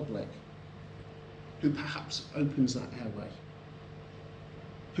Joe Public, who perhaps opens that airway,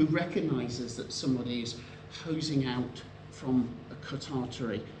 who recognises that somebody is hosing out from a cut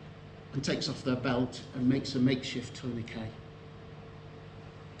artery and takes off their belt and makes a makeshift tourniquet.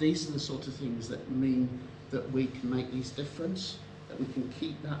 These are the sort of things that mean that we can make this difference, that we can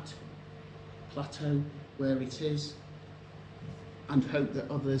keep that plateau where it is, and hope that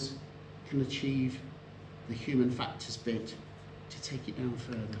others can achieve the human factors bit to take it down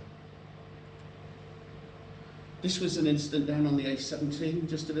further. This was an incident down on the A17,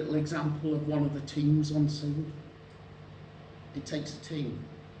 just a little example of one of the teams on scene. It takes a team,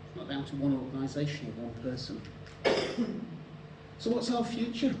 it's not down to one organisation or one person. So what's our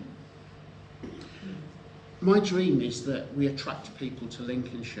future? My dream is that we attract people to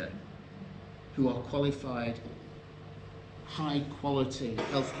Lincolnshire who are qualified, high quality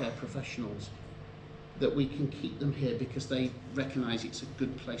healthcare professionals, that we can keep them here because they recognise it's a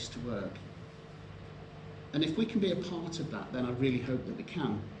good place to work. And if we can be a part of that, then I really hope that we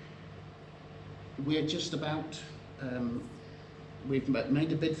can. We're just about, we've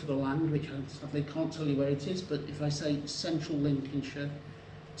made a bid for the land, which I sadly can't tell you where it is, but if I say central Lincolnshire,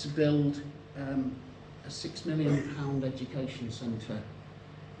 to build a £6 million education centre,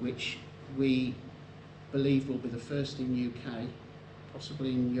 which we believe will be the first in UK,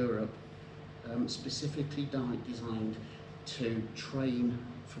 possibly in Europe, specifically designed to train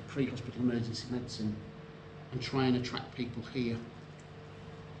for pre-hospital emergency medicine and try and attract people here.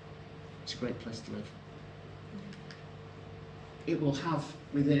 It's a great place to live. It will have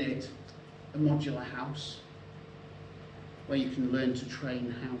within it a modular house where you can learn to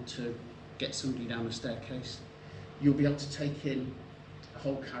train how to get somebody down a staircase. You'll be able to take in a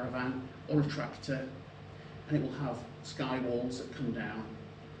whole caravan or a tractor, and it will have sky walls that come down.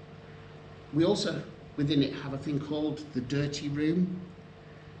 We also within it have a thing called the dirty room,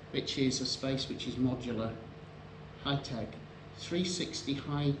 which is a space which is modular, high-tech, 360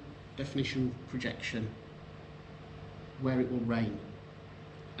 high definition projection, where it will rain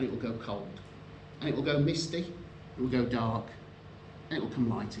and it will go cold and it will go misty, it will go dark, and it will come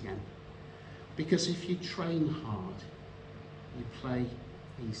light again. Because if you train hard, you play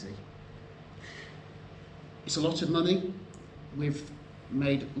easy. It's a lot of money. We've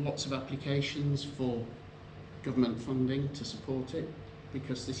made lots of applications for government funding to support it,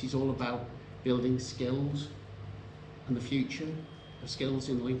 because this is all about building skills and the future of skills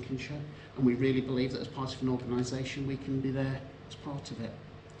in Lincolnshire, and we really believe that as part of an organisation we can be there as part of it.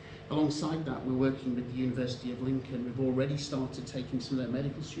 Alongside that, we're working with the University of Lincoln. We've already started taking some of their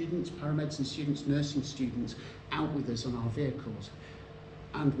medical students, paramedicine students, nursing students out with us on our vehicles,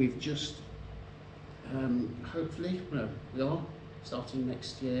 and we've just hopefully, we are starting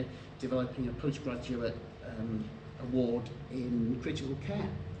next year developing a postgraduate award in critical care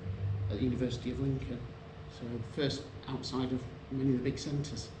at the University of Lincoln. So first outside of many of the big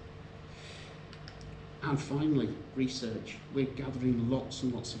centres. And finally, research. We're gathering lots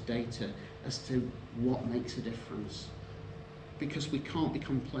and lots of data as to what makes a difference. Because we can't be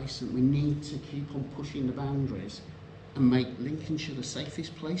complacent, we need to keep on pushing the boundaries and make Lincolnshire the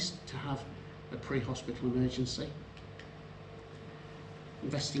safest place to have a pre-hospital emergency.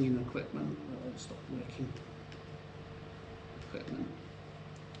 Investing in equipment, stop working. Equipment.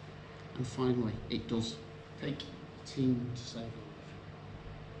 And finally, it does take a team to save a life.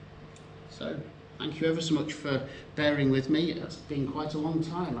 So, thank you ever so much for bearing with me. It's been quite a long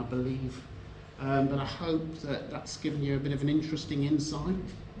time, I believe. But I hope that that's given you a bit of an interesting insight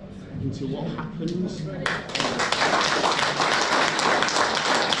into what happens.